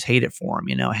 But I just hate it for him,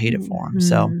 I hate it for him.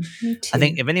 So I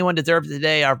think if anyone deserves it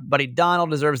today, our buddy Donald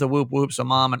deserves the whoop whoop. So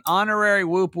Mom, an honorary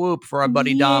whoop whoop for our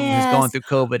buddy Donald who's going through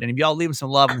COVID. And if y'all leave him some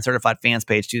love on the certified fans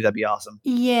page too, that'd be awesome.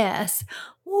 Yes.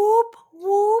 Whoop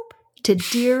whoop to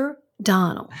dear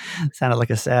Donald. Sounded like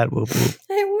a sad whoop whoop.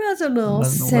 It was a little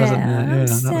sad. Not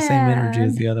the same energy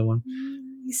as the other one.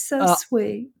 He's so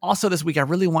sweet. Also this week, I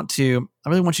really want you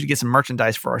to get some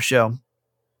merchandise for our show.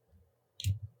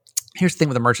 Here's the thing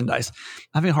with the merchandise.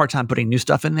 I'm having a hard time putting new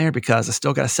stuff in there because I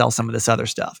still got to sell some of this other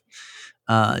stuff.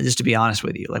 Just to be honest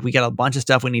with you, we got a bunch of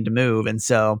stuff we need to move. And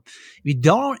so if you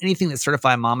don't own anything that's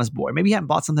Certified Mama's Boy, maybe you haven't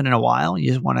bought something in a while, and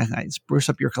you just want to spruce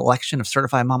up your collection of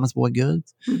Certified Mama's Boy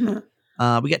goods. We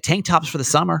got tank tops for the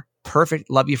summer. Perfect.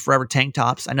 Love You Forever tank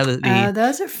tops. I know that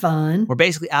those are fun. We're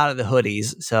basically out of the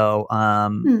hoodies. So,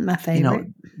 my favorite.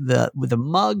 The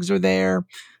mugs are there.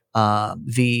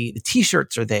 The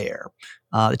t-shirts are there.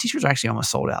 The t-shirts are actually almost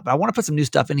sold out, but I want to put some new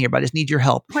stuff in here, but I just need your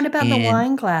help. What about the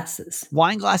wine glasses?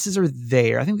 Wine glasses are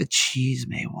there. I think the cheese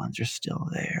may ones are still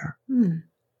there.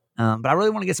 But I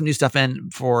really want to get some new stuff in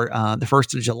for the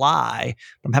 1st of July,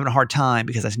 but I'm having a hard time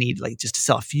because I just need just to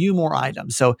sell a few more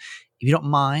items. So if you don't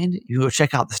mind, you go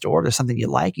check out the store. If there's something you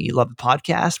like and you love the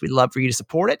podcast, we'd love for you to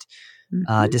support it.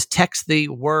 Just text the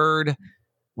word,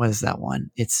 what is that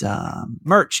one? It's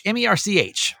merch, MERCH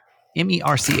to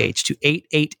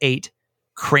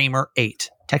 888-KRAMER8.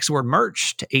 Text the word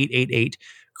merch to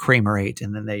 888-KRAMER8.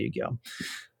 And then there you go.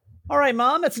 All right,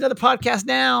 Mom, that's another podcast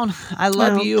down. I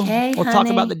love you. We'll talk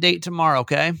about the date tomorrow,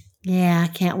 okay? Yeah,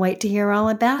 I can't wait to hear all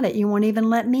about it. You won't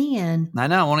even let me in. I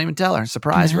know. I won't even tell her.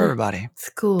 Surprise for everybody. It's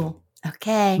cool.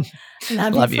 Okay.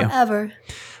 Love you forever.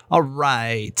 All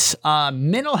right.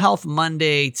 Mental Health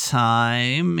Monday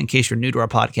time. In case you're new to our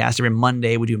podcast, every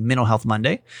Monday we do Mental Health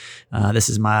Monday. This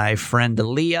is my friend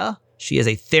Leah. She is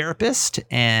a therapist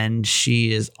and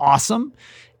she is awesome.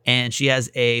 And she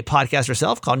has a podcast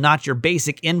herself called Not Your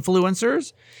Basic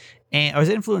Influencers. Or is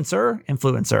it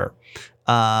Influencer.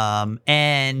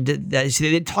 And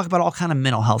they talk about all kind of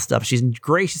mental health stuff. She's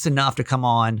gracious enough to come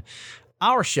on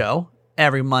our show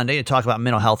every Monday to talk about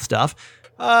mental health stuff.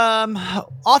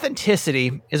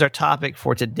 Authenticity is our topic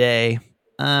for today.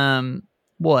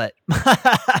 What?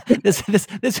 This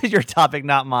is your topic,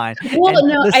 not mine. Well, and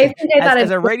no, I think I thought as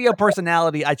a radio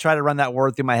personality, I try to run that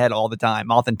word through my head all the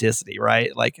time. Authenticity, right?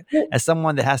 As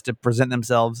someone that has to present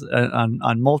themselves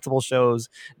on multiple shows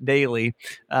daily,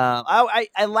 I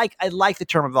like the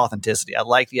term of authenticity. I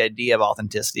like the idea of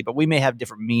authenticity, but we may have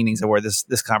different meanings of where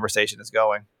this conversation is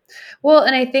going. Well,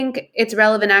 and I think it's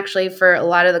relevant actually for a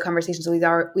lot of the conversations we've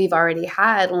already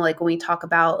had, when we talk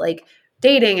about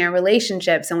dating and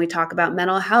relationships, and we talk about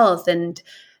mental health and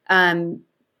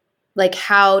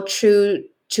how true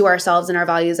to ourselves and our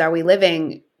values are we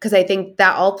living? Because I think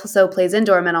that also plays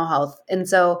into our mental health. And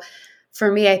so for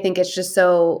me, I think it's just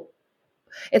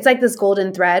it's like this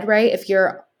golden thread, right? If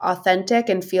you're authentic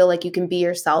and feel like you can be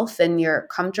yourself and you're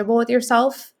comfortable with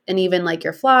yourself and even like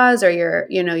your flaws or your,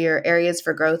 your areas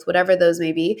for growth, whatever those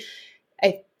may be,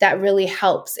 that really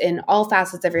helps in all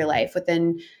facets of your life,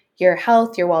 within your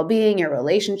health, your well-being, your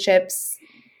relationships.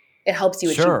 It helps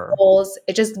you achieve goals.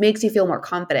 It just makes you feel more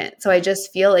confident. So I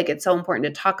just feel like it's so important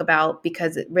to talk about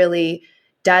because it really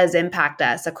does impact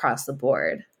us across the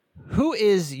board. Who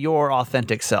is your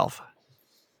authentic self?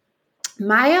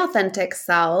 My authentic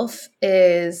self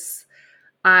is,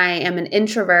 I am an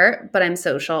introvert, but I'm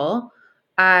social.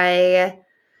 I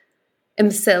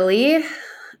am silly.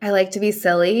 I like to be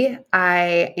silly.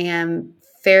 I am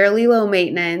fairly low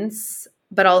maintenance,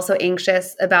 but also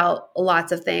anxious about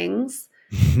lots of things.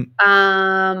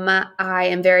 I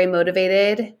am very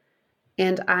motivated,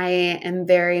 and I am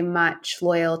very much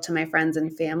loyal to my friends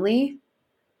and family.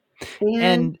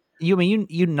 And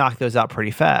you knock those out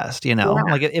pretty fast, Yeah.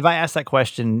 Like if I ask that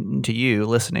question to you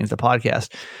listening to the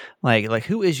podcast, like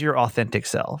who is your authentic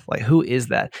self? Like who is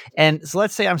that? And so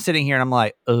let's say I'm sitting here and I'm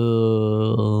like,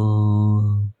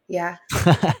 yeah.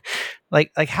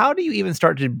 like how do you even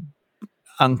start to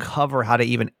uncover how to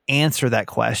even answer that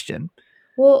question?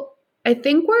 Well, I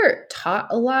think we're taught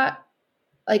a lot,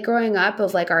 like growing up,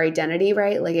 of like our identity,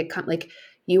 right? Like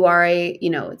you are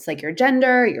it's like your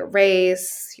gender, your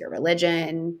race, your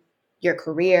religion, your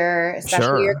career,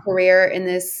 especially your career in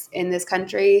this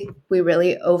country. We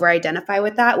really over-identify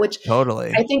with that, which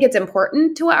totally I think it's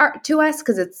important to us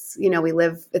because it's, we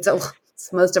live, it's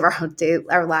most of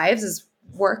our lives is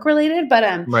work related,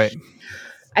 but right.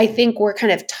 I think we're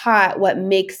kind of taught what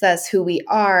makes us who we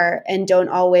are and don't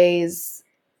always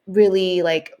really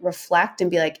like reflect and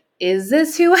be like, is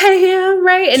this who I am?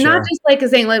 Right. And not just like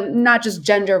saying like, not just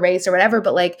gender, race or whatever,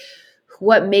 but like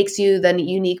what makes you the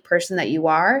unique person that you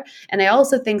are. And I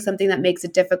also think something that makes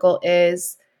it difficult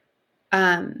is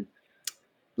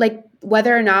like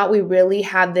whether or not we really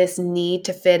have this need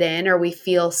to fit in or we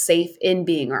feel safe in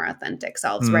being our authentic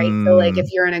selves. Right. So like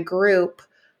if you're in a group,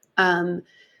 I've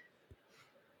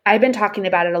been talking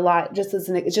about it a lot,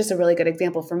 it's just a really good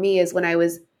example for me is when I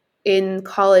was in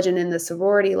college and in the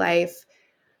sorority life,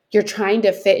 you're trying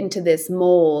to fit into this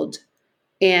mold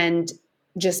and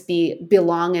just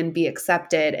belong and be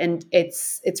accepted. And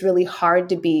it's really hard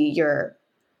to be your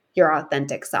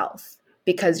authentic self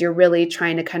because you're really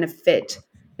trying to kind of fit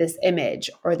this image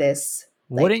or this.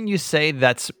 Wouldn't you say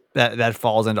that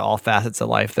falls into all facets of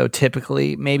life though?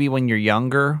 Typically, maybe when you're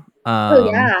younger. Oh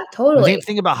yeah, totally.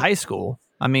 Think about high school.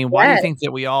 I mean, why do you think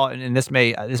that we all, and this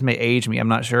may age me, I'm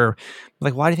not sure.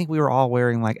 Like, why do you think we were all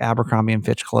wearing like Abercrombie and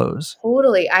Fitch clothes?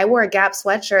 Totally. I wore a Gap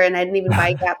sweatshirt and I didn't even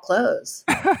buy Gap clothes.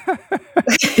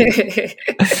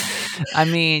 I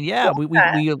mean, yeah, we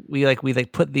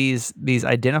put these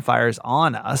identifiers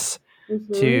on us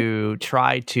to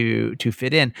try to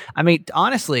fit in. I mean,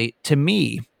 honestly, to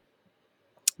me,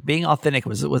 being authentic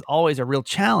was always a real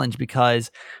challenge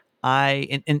because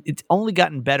and it's only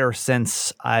gotten better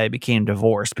since I became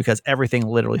divorced because everything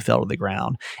literally fell to the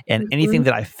ground. And anything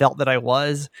that I felt that I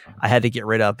had to get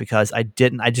rid of because I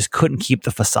just couldn't keep the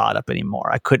facade up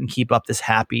anymore. I couldn't keep up this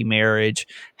happy marriage,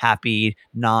 happy,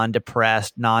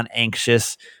 non-depressed,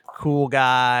 non-anxious, cool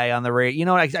guy on the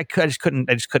radio. I just couldn't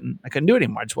do it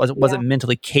anymore. I just wasn't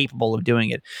mentally capable of doing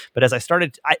it. But as I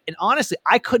started, and honestly,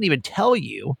 I couldn't even tell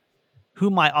you who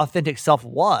my authentic self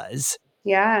was.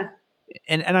 Yeah.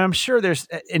 And I'm sure there's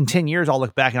in 10 years I'll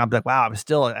look back and I'll be like, wow, I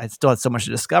still had so much to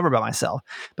discover about myself.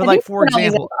 But like, for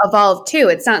example, evolve too.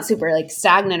 It's not super like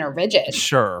stagnant or rigid.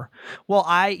 Sure. Well,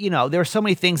 there are so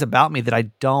many things about me that I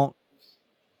don't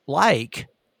like.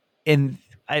 And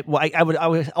I would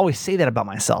always say that about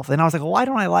myself. And I was like, well, why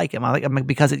don't I like him? I like him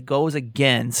because it goes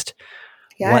against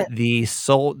what the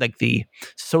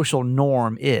social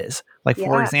norm is. Like,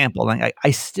 for example, like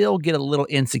I still get a little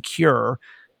insecure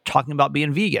talking about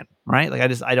being vegan, right? Like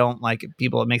I don't like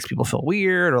people. It makes people feel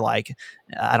weird, or like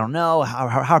I don't know how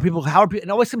are people.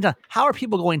 And always sometimes, how are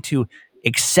people going to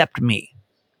accept me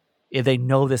if they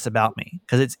know this about me?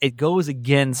 Because it goes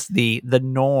against the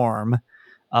norm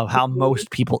of how most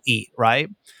people eat, right?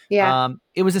 Yeah.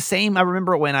 It was the same. I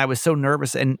remember when I was so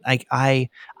nervous, and like I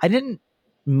didn't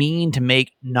mean to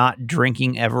make not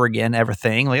drinking ever again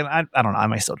everything. Like I don't know. I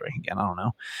might still drink again. I don't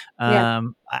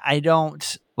know. I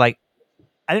don't like.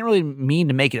 I didn't really mean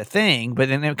to make it a thing, but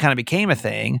then it kind of became a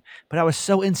thing. But I was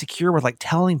so insecure with like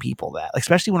telling people that, like,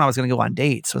 especially when I was going to go on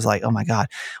dates. It was like, oh my God,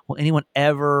 will anyone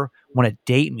ever want to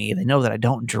date me? They know that I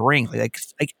don't drink. Like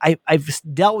I've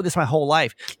dealt with this my whole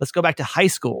life. Let's go back to high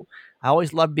school. I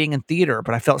always loved being in theater,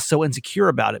 but I felt so insecure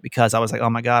about it because I was like, oh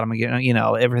my God,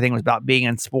 everything was about being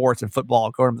in sports and football,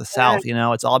 going to the South,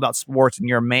 it's all about sports and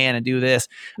you're a man and do this.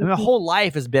 I mean, my whole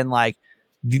life has been like,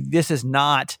 this is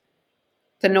not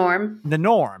the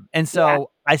norm. And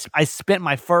so I spent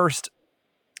my first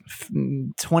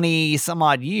 20 some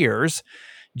odd years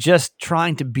just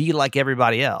trying to be like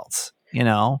everybody else, you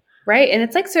know? Right. And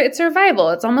it's like, so it's survival.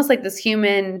 It's almost like this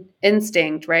human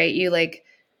instinct, right? You like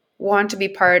want to be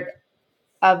part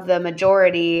of the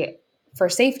majority for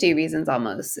safety reasons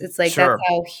almost. It's like, Sure. That's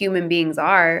how human beings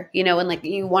are, you know, and like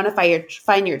you want to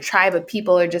find your tribe of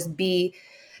people or just be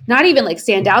not even like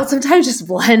stand out, sometimes just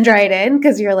blend right in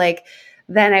because you're like,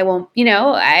 then I won't, you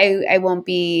know, I won't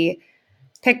be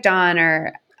picked on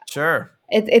or Sure.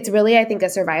 It's really, I think, a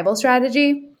survival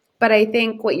strategy. But I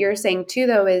think what you're saying too,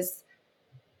 though, is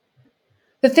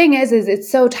the thing is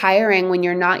it's so tiring when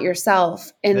you're not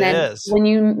yourself. And then when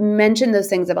you mention those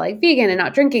things about like vegan and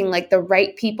not drinking, like the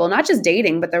right people, not just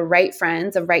dating, but the right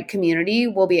friends, the right community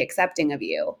will be accepting of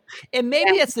you. And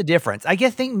maybe that's the difference. I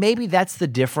think maybe that's the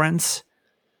difference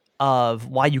of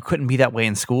why you couldn't be that way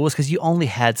in school is because you only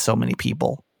had so many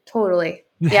people. Totally.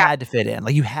 You had to fit in.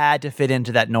 Like you had to fit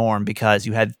into that norm because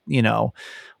you had, you know,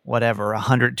 whatever,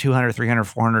 100, 200, 300,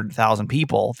 400,000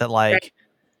 people that like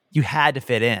you had to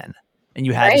fit in. And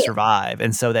you had to survive.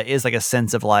 And so that is like a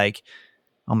sense of like,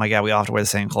 oh my God, we all have to wear the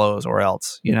same clothes or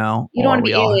else, you know? You don't want to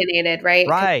be alienated, right?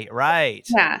 Right.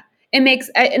 Yeah. It makes,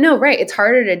 no, right. It's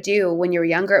harder to do when you're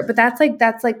younger, but that's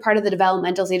like part of the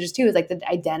developmental stages too, is like the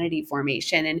identity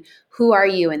formation and who are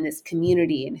you in this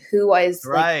community and who is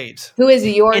who is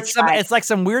your tribe? It's like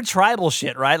some weird tribal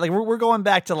shit, right? Like we're going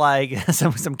back to like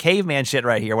some caveman shit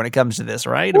right here when it comes to this,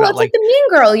 right? Well, it's like the Mean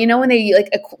Girl, you know, when they like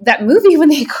that movie, when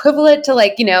they equivalent it to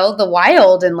like, you know, the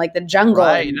wild and like the jungle.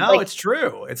 Right. And, no, like, it's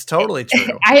true. It's totally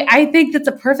true. I think that's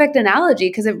a perfect analogy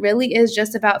because it really is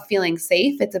just about feeling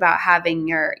safe. It's about having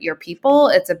your people.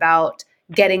 It's about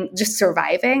just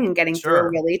surviving and getting through a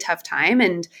really tough time.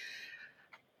 And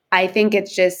I think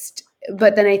it's just,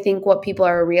 but then I think what people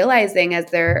are realizing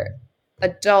as they're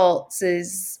adults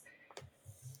is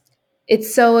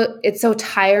it's so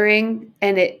tiring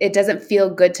and it doesn't feel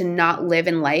good to not live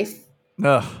in life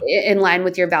in line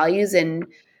with your values. And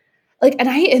like,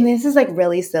 and this is like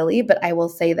really silly, but I will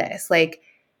say this, like,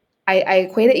 I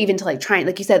equate it even to like trying,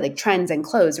 like you said, like trends and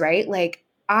clothes, right? Like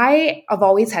I have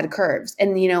always had curves.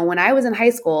 And, you know, when I was in high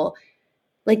school,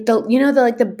 like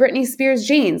the Britney Spears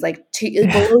jeans, like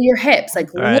below your hips,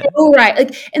 like right.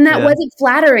 Like, and that wasn't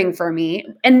flattering for me.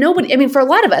 And nobody, I mean, for a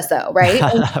lot of us though, right?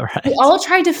 Like, we all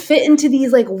tried to fit into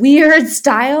these like weird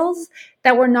styles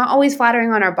that were not always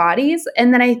flattering on our bodies.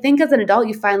 And then I think as an adult,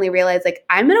 you finally realize like,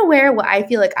 I'm going to wear what I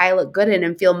feel like I look good in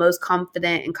and feel most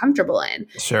confident and comfortable in.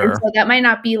 Sure. And so that might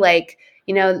not be like,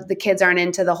 you know, the kids aren't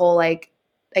into the whole, like,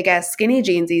 I guess, skinny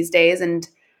jeans these days. And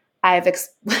I've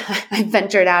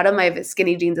ventured out of my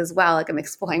skinny jeans as well. Like I'm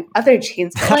exploring other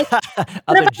jeans. But like,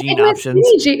 other jean options.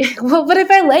 Well, but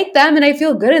if I like them and I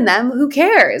feel good in them, who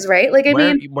cares, right? Like,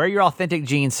 wear your authentic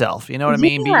jean self. You know what I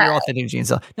mean? Be your authentic jean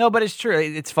self. No, but it's true.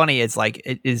 It's funny. It's like,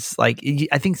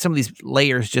 I think some of these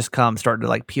layers just start to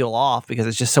like peel off because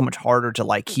it's just so much harder to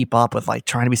like keep up with like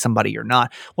trying to be somebody you're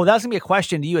not. Well, that's gonna be a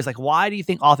question to you is like, why do you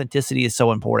think authenticity is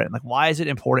so important? Like, why is it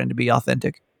important to be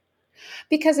authentic?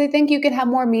 Because I think you can have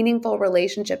more meaningful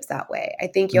relationships that way. I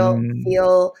think you'll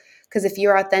feel, because if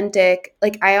you're authentic,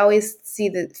 like I always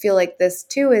feel like this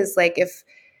too, is like if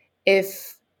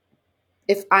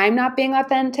I'm not being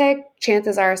authentic,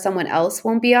 chances are someone else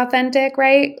won't be authentic,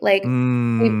 right? Like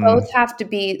we both have to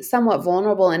be somewhat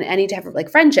vulnerable in any type of like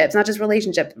friendships, not just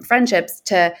relationships, friendships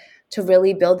to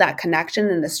really build that connection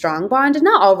and a strong bond. And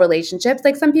not all relationships,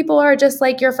 like some people are just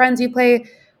like your friends you play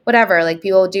whatever, like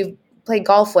people play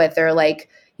golf with or like,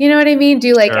 you know what I mean?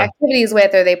 Do like activities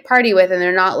with, or they party with, and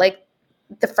they're not like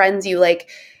the friends you like,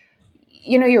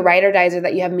 you know, your ride or dies or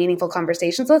that you have meaningful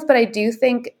conversations with. But I do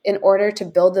think in order to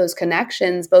build those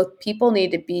connections, both people need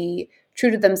to be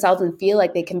true to themselves and feel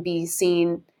like they can be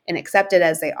seen and accepted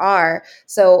as they are.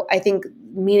 So I think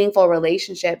meaningful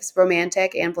relationships,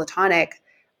 romantic and platonic,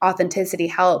 authenticity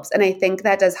helps. And I think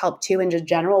that does help too in just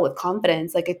general with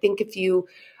confidence. Like I think if you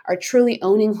are truly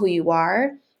owning who you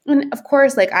are, and of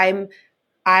course, like I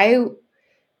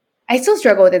still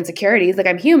struggle with insecurities. Like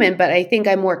I'm human, but I think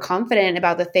I'm more confident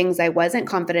about the things I wasn't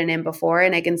confident in before.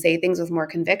 And I can say things with more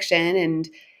conviction. And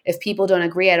if people don't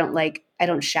agree, I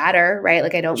don't shatter, right?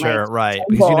 Like I don't right.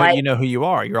 Because you know who you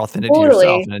are. You're authentic to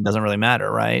yourself and it doesn't really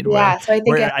matter, right? Yeah. So I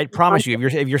think I promise you,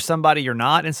 if you're somebody you're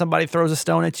not and somebody throws a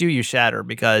stone at you, you shatter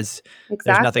because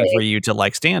there's nothing for you to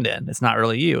like stand in. It's not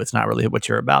really you. It's not really what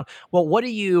you're about. Well, what do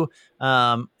you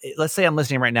let's say I'm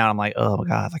listening right now and I'm like, oh my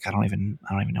God, like I don't even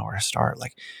know where to start.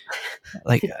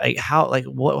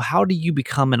 How do you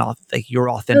become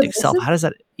your authentic self? How does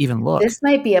that even look? This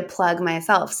might be a plug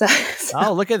myself. So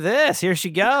oh, look at this. Here she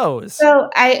goes.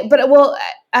 So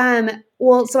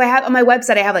so I have on my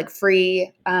website, I have like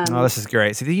free. Oh, this is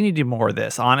great. So you need to do more of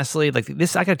this. Honestly, like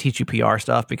this, I got to teach you PR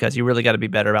stuff because you really got to be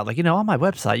better about on my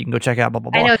website, you can go check out blah,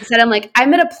 blah, blah. I know. Instead, I'm like,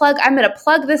 I'm going to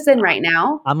plug this in right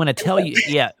now. I'm going to tell you.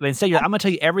 Yeah. Instead, I'm going to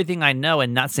tell you everything I know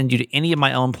and not send you to any of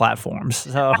my own platforms.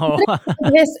 So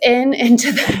this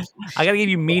into the. I got to give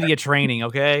you media training.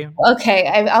 Okay. Okay.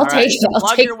 I'll take it. I'll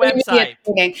plug take your website.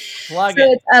 Plug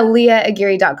it. It's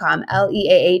leahaguirre.com.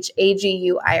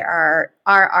 LEAHAGUIRRE.com.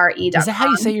 Is that how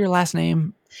you say your last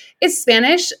name? It's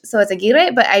Spanish, so it's Aguirre,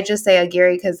 but I just say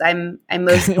Aguirre because I'm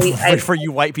mostly for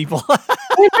you white people. I'm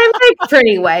like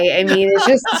pretty white. I mean, it's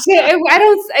just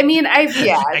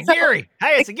Aguirre.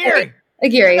 Hey, it's Aguirre.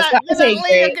 Aguirre. So I say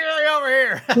Aguirre over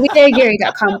here.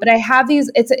 LeaHaguirre.com. But I have these.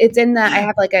 It's in the. I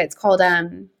have it's called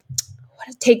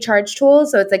Take Charge tool.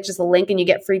 So it's like just a link and you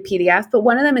get free PDF. But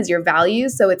one of them is your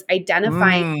values. So it's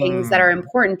identifying things that are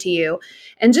important to you.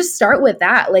 And just start with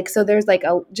that. Like, so there's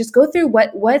just go through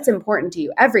what's important to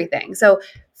you, everything. So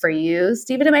for you,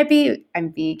 Stephen, it might be,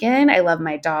 I'm vegan. I love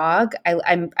my dog.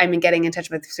 I'm getting in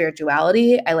touch with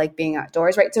spirituality. I like being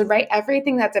outdoors, right? So write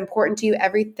everything that's important to you,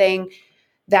 everything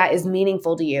that is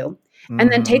meaningful to you.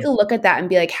 And then take a look at that and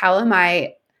be like, how am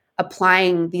I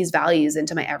applying these values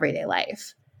into my everyday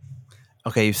life?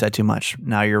 Okay, you've said too much.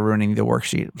 Now you're ruining the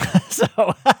worksheet. So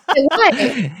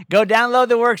go download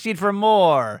the worksheet for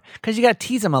more because you got to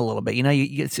tease them a little bit.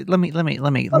 Let me give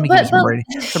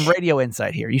you some radio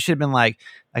insight here. You should have been like,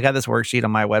 I got this worksheet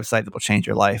on my website that will change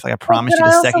your life. Like I promise you,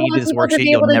 the second you do this worksheet,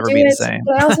 you'll never be the same.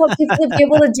 But I also want people to be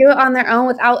able to do it on their own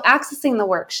without accessing the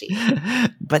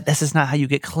worksheet. But this is not how you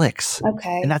get clicks.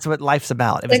 Okay, and that's what life's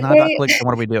about. If it's not about clicks, then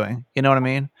what are we doing? You know what I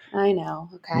mean? I know.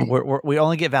 Okay. We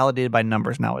only get validated by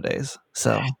numbers nowadays.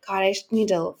 So God, I need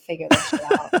to figure this shit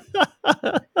out.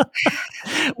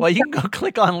 Well, you can go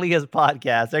click on Leah's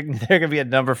podcast. There can be a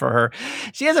number for her.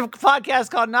 She has a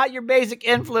podcast called Not Your Basic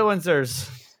Influencers.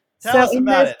 Tell us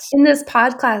about it. In this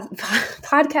podcast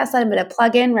that I'm going to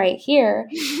plug in right here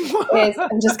is,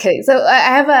 I'm just kidding. So I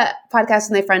have a podcast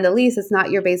with my friend Elise. It's Not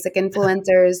Your Basic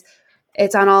Influencers.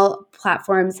 It's on all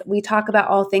platforms. We talk about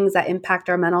all things that impact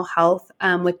our mental health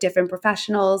with different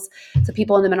professionals, so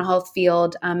people in the mental health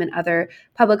field and other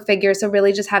public figures. So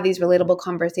really just have these relatable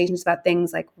conversations about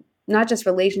things like not just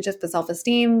relationships, but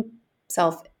self-esteem,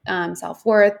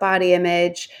 self-worth, body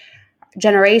image,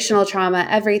 generational trauma,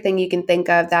 everything you can think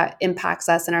of that impacts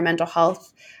us in our mental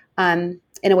health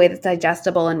in a way that's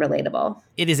digestible and relatable.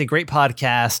 It is a great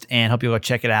podcast and hope you'll go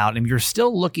check it out. And if you're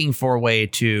still looking for a way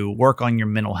to work on your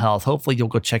mental health, hopefully you'll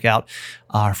go check out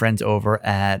our friends over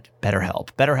at BetterHelp.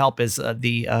 BetterHelp is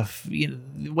the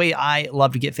way I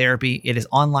love to get therapy. It is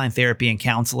online therapy and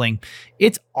counseling.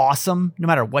 It's awesome no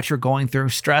matter what you're going through,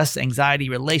 stress, anxiety,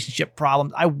 relationship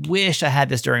problems. I wish I had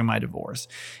this during my divorce.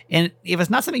 And if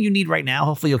it's not something you need right now,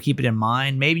 hopefully you'll keep it in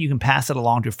mind. Maybe you can pass it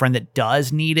along to a friend that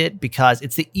does need it because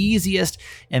it's the easiest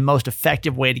and most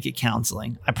effective way to get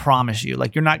counseling. I promise you.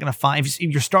 Like, you're not going to find, if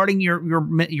you're starting your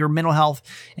mental health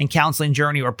and counseling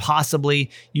journey, or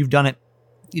possibly you've done it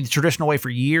the traditional way for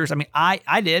years. I mean,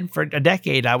 I did for a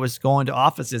decade. I was going to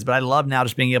offices, but I love now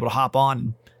just being able to hop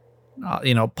on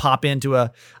and pop into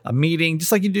a meeting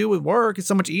just like you do with work. It's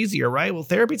so much easier, right? Well,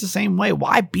 therapy is the same way.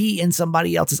 Why be in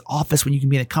somebody else's office when you can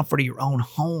be in the comfort of your own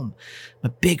home?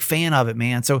 I'm a big fan of it,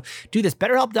 man. So do this.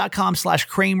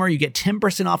 BetterHelp.com/Kramer. You get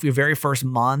 10% off your very first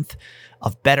month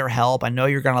of BetterHelp. I know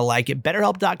you're going to like it.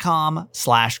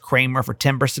 BetterHelp.com/Kramer for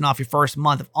 10% off your first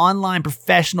month of online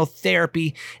professional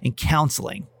therapy and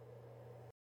counseling.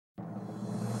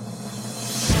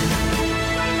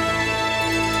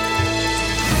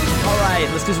 All right,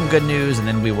 let's do some good news, and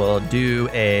then we will do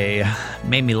a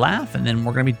Made Me Laugh, and then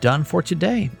we're going to be done for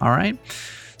today. All right?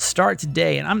 Start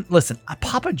today. And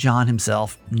Papa John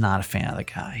himself, not a fan of the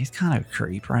guy. He's kind of a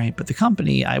creep, right? But the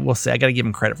company, I will say, I got to give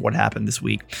him credit for what happened this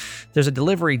week. There's a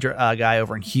delivery guy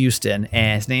over in Houston,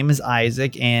 and his name is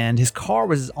Isaac, and his car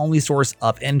was his only source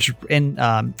of income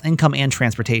and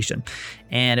transportation.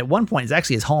 And at one point, it's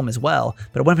actually his home as well,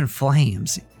 but it went up in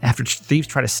flames after thieves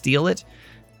tried to steal it.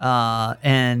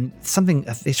 And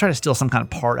they tried to steal some kind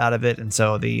of part out of it, and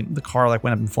so the car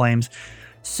went up in flames.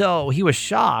 So he was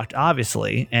shocked,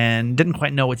 obviously, and didn't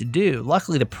quite know what to do.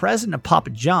 Luckily, the president of Papa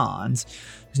John's,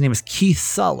 his name was Keith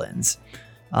Sullins,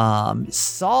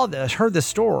 saw this, heard the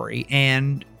story,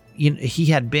 and he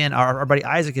had been, our buddy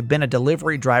Isaac had been a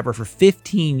delivery driver for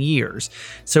 15 years.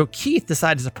 So Keith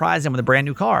decided to surprise him with a brand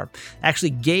new car.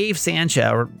 Actually gave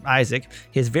Sancha, or Isaac,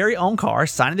 his very own car,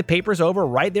 signing the papers over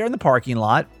right there in the parking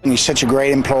lot. He's such a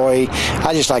great employee.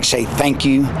 I just like to say thank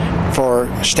you for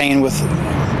staying with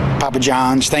Papa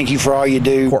John's. Thank you for all you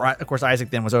do. Of course, Isaac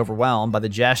then was overwhelmed by the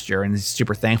gesture and is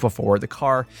super thankful for it. The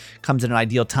car comes at an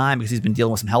ideal time because he's been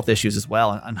dealing with some health issues as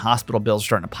well, and hospital bills are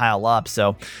starting to pile up.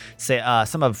 So,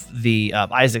 some of the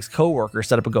Isaac's co-workers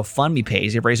set up a GoFundMe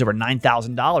page. They've raised over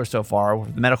 $9,000 so far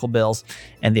with the medical bills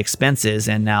and the expenses,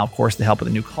 and now, of course, the help with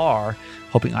a new car.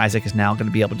 Hoping Isaac is now going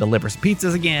to be able to deliver some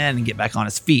pizzas again and get back on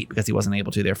his feet because he wasn't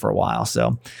able to there for a while.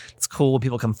 So it's cool when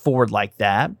people come forward like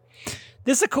that.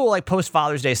 This is a cool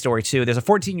post-Father's Day story, too. There's a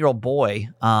 14-year-old boy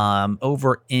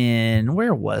over in...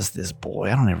 Where was this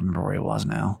boy? I don't even remember where he was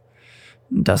now.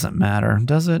 It doesn't matter,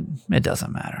 does it? It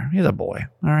doesn't matter. He's a boy.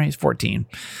 All right, he's 14.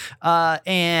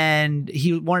 And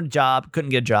he wanted a job,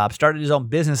 couldn't get a job, started his own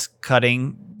business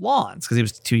cutting lawns because he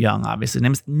was too young, obviously. His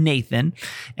name is Nathan,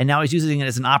 and now he's using it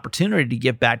as an opportunity to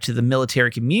give back to the military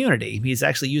community. He's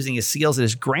actually using his skills that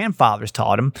his grandfathers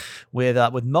taught him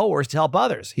with mowers to help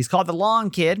others. He's called the Lawn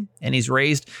Kid, and he's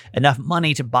raised enough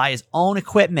money to buy his own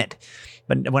equipment.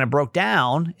 But when it broke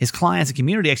down, his clients and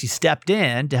community actually stepped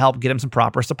in to help get him some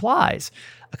proper supplies.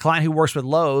 A client who works with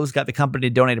Lowe's got the company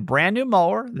to donate a brand new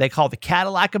mower they call the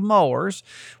Cadillac of mowers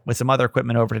with some other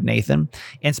equipment over to Nathan.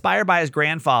 Inspired by his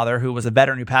grandfather, who was a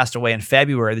veteran who passed away in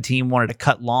February, the team wanted to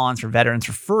cut lawns for veterans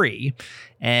for free.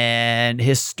 And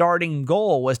his starting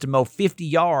goal was to mow 50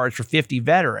 yards for 50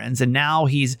 veterans. And now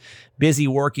he's busy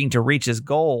working to reach his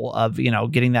goal of,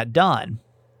 getting that done.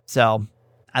 So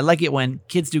I like it when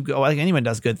kids do go, I think anyone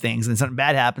does good things and something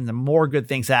bad happens and more good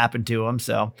things happen to them.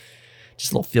 So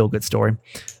just a little feel-good story.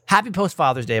 Happy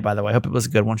post-Father's Day, by the way. Hope it was a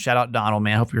good one. Shout out Donald,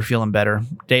 man. Hope you're feeling better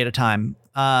day at a time.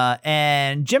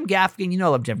 And Jim Gaffigan, I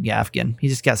love Jim Gaffigan. He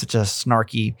just got such a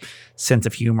snarky sense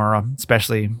of humor,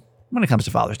 especially when it comes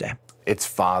to Father's Day. It's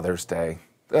Father's Day.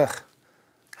 Ugh.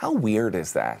 How weird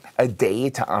is that? A day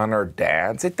to honor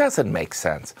dads? It doesn't make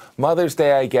sense. Mother's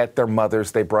Day, I get, they're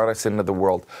mothers. They brought us into the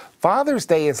world. Father's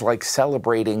Day is like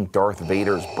celebrating Darth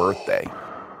Vader's birthday.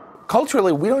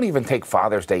 Culturally, we don't even take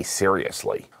Father's Day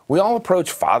seriously. We all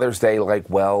approach Father's Day like,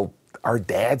 well, our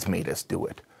dads made us do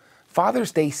it.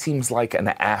 Father's Day seems like an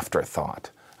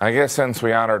afterthought. I guess since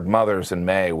we honored mothers in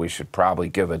May, we should probably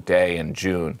give a day in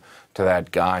June to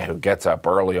that guy who gets up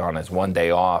early on his one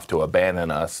day off to abandon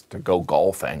us to go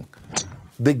golfing.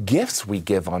 The gifts we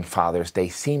give on Father's Day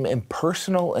seem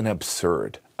impersonal and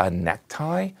absurd. A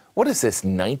necktie? What is this,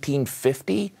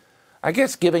 1950? I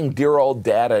guess giving dear old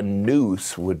dad a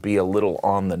noose would be a little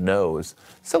on the nose.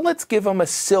 So let's give him a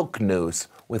silk noose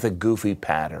with a goofy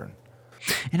pattern.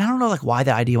 And I don't know why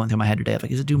that idea went through my head today.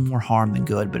 Does it do more harm than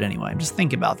good? But anyway, I'm just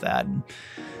thinking about that. And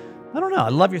I don't know. I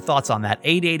love your thoughts on that.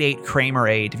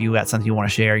 888-KRAMER8. If you got something you want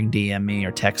to share, you can DM me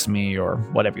or text me or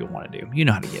whatever you want to do. You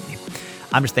know how to get me.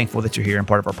 I'm just thankful that you're here and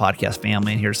part of our podcast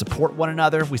family and here to support one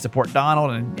another. We support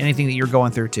Donald and anything that you're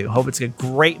going through too. Hope it's a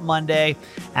great Monday.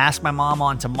 Ask My Mom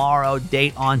on tomorrow.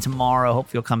 Date on tomorrow.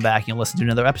 Hopefully you'll come back and you'll listen to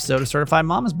another episode of Certified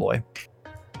Mama's Boy.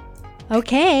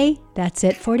 Okay, that's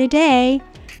it for today.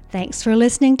 Thanks for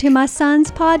listening to my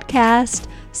son's podcast,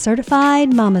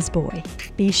 Certified Mama's Boy.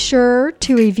 Be sure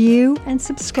to review and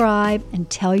subscribe and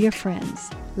tell your friends.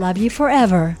 Love you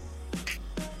forever.